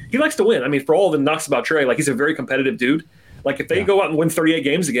win, he likes to win. I mean, for all the knocks about Trey, like he's a very competitive dude. Like if they go out and win 38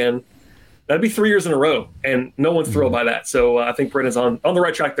 games again, that'd be 3 years in a row, and no one's thrilled by that. So I think Brennan's on the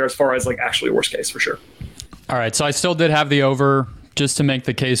right track there as far as like actually worst case for sure. All right, so I still did have the over. Just to make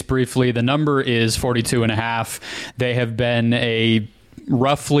the case briefly, the number is 42.5. They have been a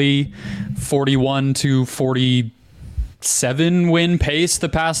roughly 41 to 47 win pace the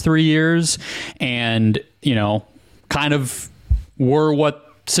past 3 years, and kind of were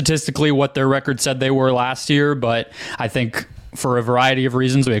statistically what their record said they were last year. But I think for a variety of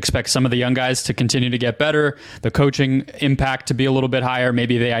reasons, we expect some of the young guys to continue to get better, the coaching impact to be a little bit higher,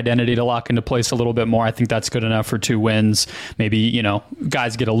 maybe the identity to lock into place a little bit more. I think that's good enough for 2 wins. Maybe,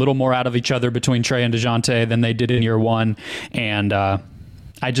 guys get a little more out of each other between Trey and DeJounte than they did in year one. And I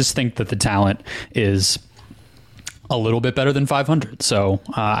just think that the talent is a little bit better than 500. So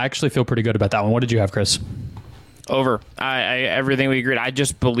I actually feel pretty good about that one. What did you have, Chris? Over. Everything we agreed. I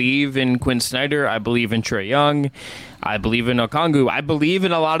just believe in Quinn Snyder. I believe in Trae Young. I believe in Okongwu. I believe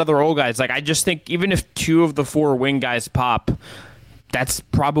in a lot of the role guys. Like I just think even if 2 of the 4 wing guys pop, that's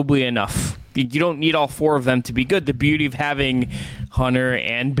probably enough. You don't need all 4 of them to be good. The beauty of having Hunter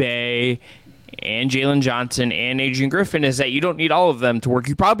and Bey and Jalen Johnson and Adrian Griffin is that you don't need all of them to work.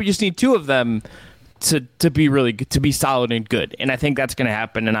 You probably just need 2 of them to be really good, to be solid and good. And I think that's going to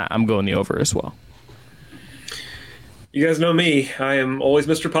happen. And I'm going the over as well. You guys know me. I am always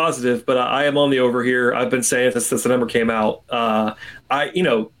Mr. Positive, but I am on the over here. I've been saying this since the number came out. I'm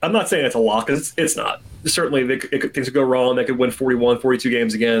not saying it's a lock, because it's not. Certainly, things could go wrong. They could win 41, 42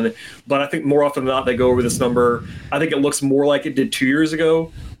 games again. But I think more often than not, they go over this number. I think it looks more like it did 2 years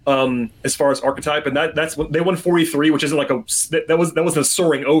ago as far as archetype. And that's when they won 43, which isn't like that wasn't a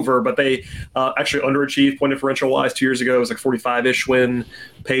soaring over, but they actually underachieved point differential wise 2 years ago. It was like 45-ish win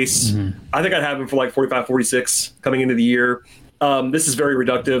pace. Mm-hmm. I think I'd have him for like 45, 46 coming into the year. This is very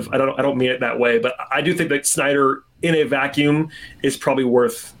reductive. I don't mean it that way, but I do think that Snyder in a vacuum is probably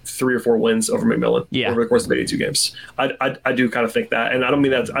worth 3 or 4 wins over McMillan over the course of 82 games. I do kind of think that, and I don't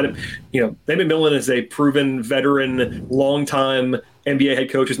mean that. Nate McMillan is a proven veteran, longtime NBA head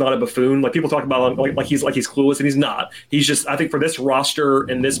coach. Is not a buffoon. Like people talk about him like he's clueless, and he's not. He's just, I think for this roster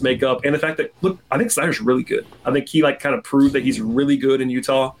and this makeup, and the fact that I think Snyder's really good. I think he kind of proved that he's really good in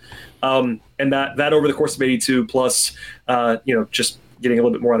Utah. And that over the course of 82 plus, just getting a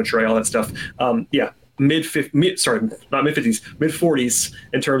little bit more out of Trey, all that stuff. Mid 40s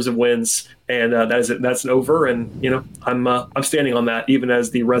in terms of wins, and that's an over. And I'm standing on that, even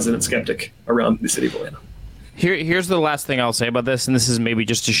as the resident skeptic around the city of Atlanta. Here's the last thing I'll say about this, and this is maybe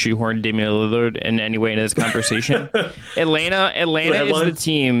just to shoehorn Damian Lillard in any way into this conversation. Atlanta is the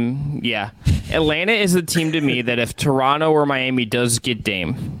team. Yeah, Atlanta is the team to me that if Toronto or Miami does get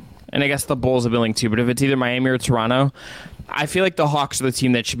Dame, and I guess the Bulls are willing too, but if it's either Miami or Toronto, I feel like the Hawks are the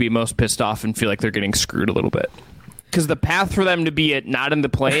team that should be most pissed off and feel like they're getting screwed a little bit. Because the path for them to be not in the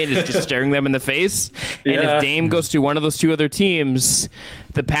play is just staring them in the face. And if Dame goes to one of those 2 other teams,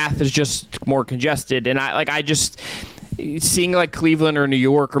 the path is just more congested. And seeing like Cleveland or New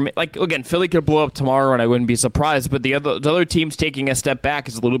York, or like again, Philly could blow up tomorrow, and I wouldn't be surprised. But the other teams taking a step back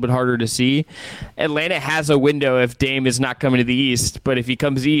is a little bit harder to see. Atlanta has a window if Dame is not coming to the East, but if he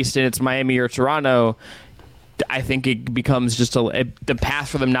comes east and it's Miami or Toronto, I think it becomes just the path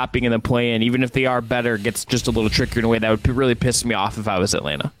for them not being in the play-in, even if they are better, gets just a little trickier in a way that would really piss me off if I was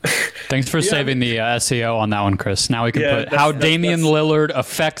Atlanta. Thanks for saving the SEO on that one, Chris. Now we can put how Damian Lillard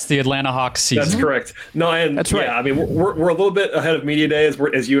affects the Atlanta Hawks season. That's correct. No, and that's right. Yeah, I mean, we're a little bit ahead of media day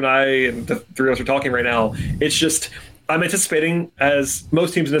as you and I and the three of us are talking right now. It's just I'm anticipating, as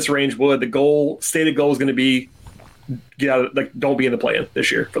most teams in this range would, the stated goal is going to be get out, like don't be in the play-in this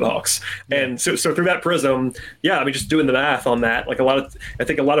year for the Hawks. And so through that prism, I mean, just doing the math on that, like I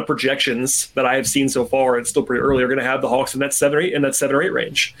think a lot of projections that I have seen so far, it's still pretty early, are going to have the Hawks in that 7 or 8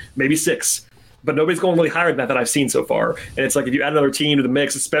 range, maybe 6. But nobody's going really higher than that I've seen so far. And it's like if you add another team to the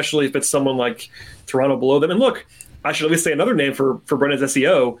mix, especially if it's someone like Toronto below them. And look, I should at least say another name for Brennan's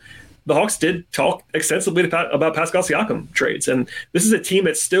SEO. The Hawks did talk extensively about Pascal Siakam trades, and this is a team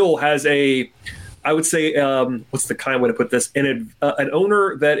that still has I would say, what's the kind way to put this? An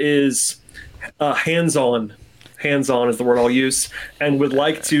owner that is hands-on. Hands-on is the word I'll use, and would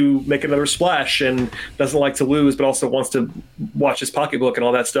like to make another splash and doesn't like to lose, but also wants to watch his pocketbook and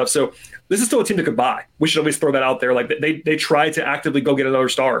all that stuff. So this is still a team that could buy. We should always throw that out there. Like they tried to actively go get another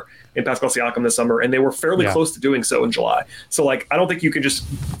star in Pascal Siakam this summer, and they were fairly close to doing so in July. So like I don't think you can just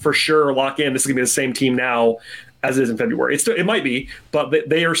for sure lock in this is going to be the same team now as it is in February. It might be, but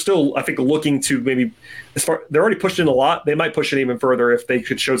they are still, I think, looking to maybe they're already pushed in a lot. They might push it even further if they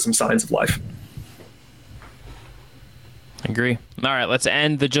could show some signs of life. Agree. All right, let's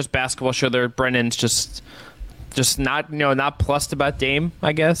end the Just Basketball show there. Brennan's just not plussed about Dame,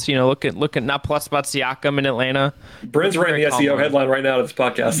 I guess. Look at not plussed about Siakam in Atlanta. Brennan's writing the SEO headline right now to this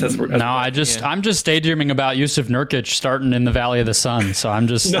podcast. I'm just daydreaming about Yusuf Nurkic starting in the Valley of the Sun. So I'm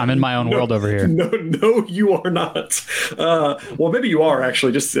in my own world over here. No, you are not. Well, maybe you are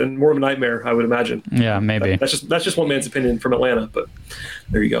actually, just more of a nightmare, I would imagine. Yeah, maybe. That's just one man's opinion from Atlanta, but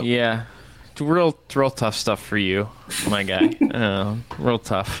there you go. Yeah. Real tough stuff for you, my guy. Real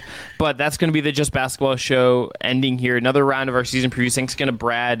tough. But that's going to be the Just Basketball show ending here. Another round of our season previews. Thanks again to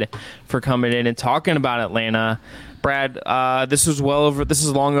Brad for coming in and talking about Atlanta. Brad, this is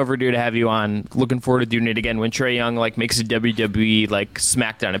long overdue to have you on. Looking forward to doing it again when Trae Young makes a WWE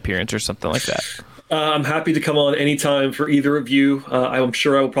SmackDown appearance or something like that. I'm happy to come on anytime for either of you. I'm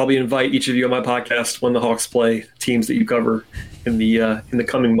sure I will probably invite each of you on my podcast when the Hawks play teams that you cover in the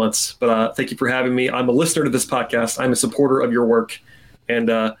coming months. But thank you for having me. I'm a listener to this podcast. I'm a supporter of your work. And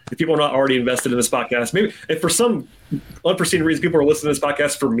if people are not already invested in this podcast, maybe if for some unforeseen reason people are listening to this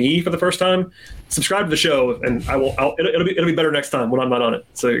podcast for me for the first time, subscribe to the show, and it'll be better next time when I'm not on it.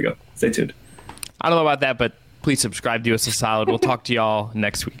 So there you go. Stay tuned. I don't know about that, but please subscribe. Do us a solid. We'll talk to y'all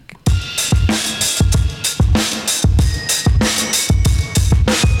next week.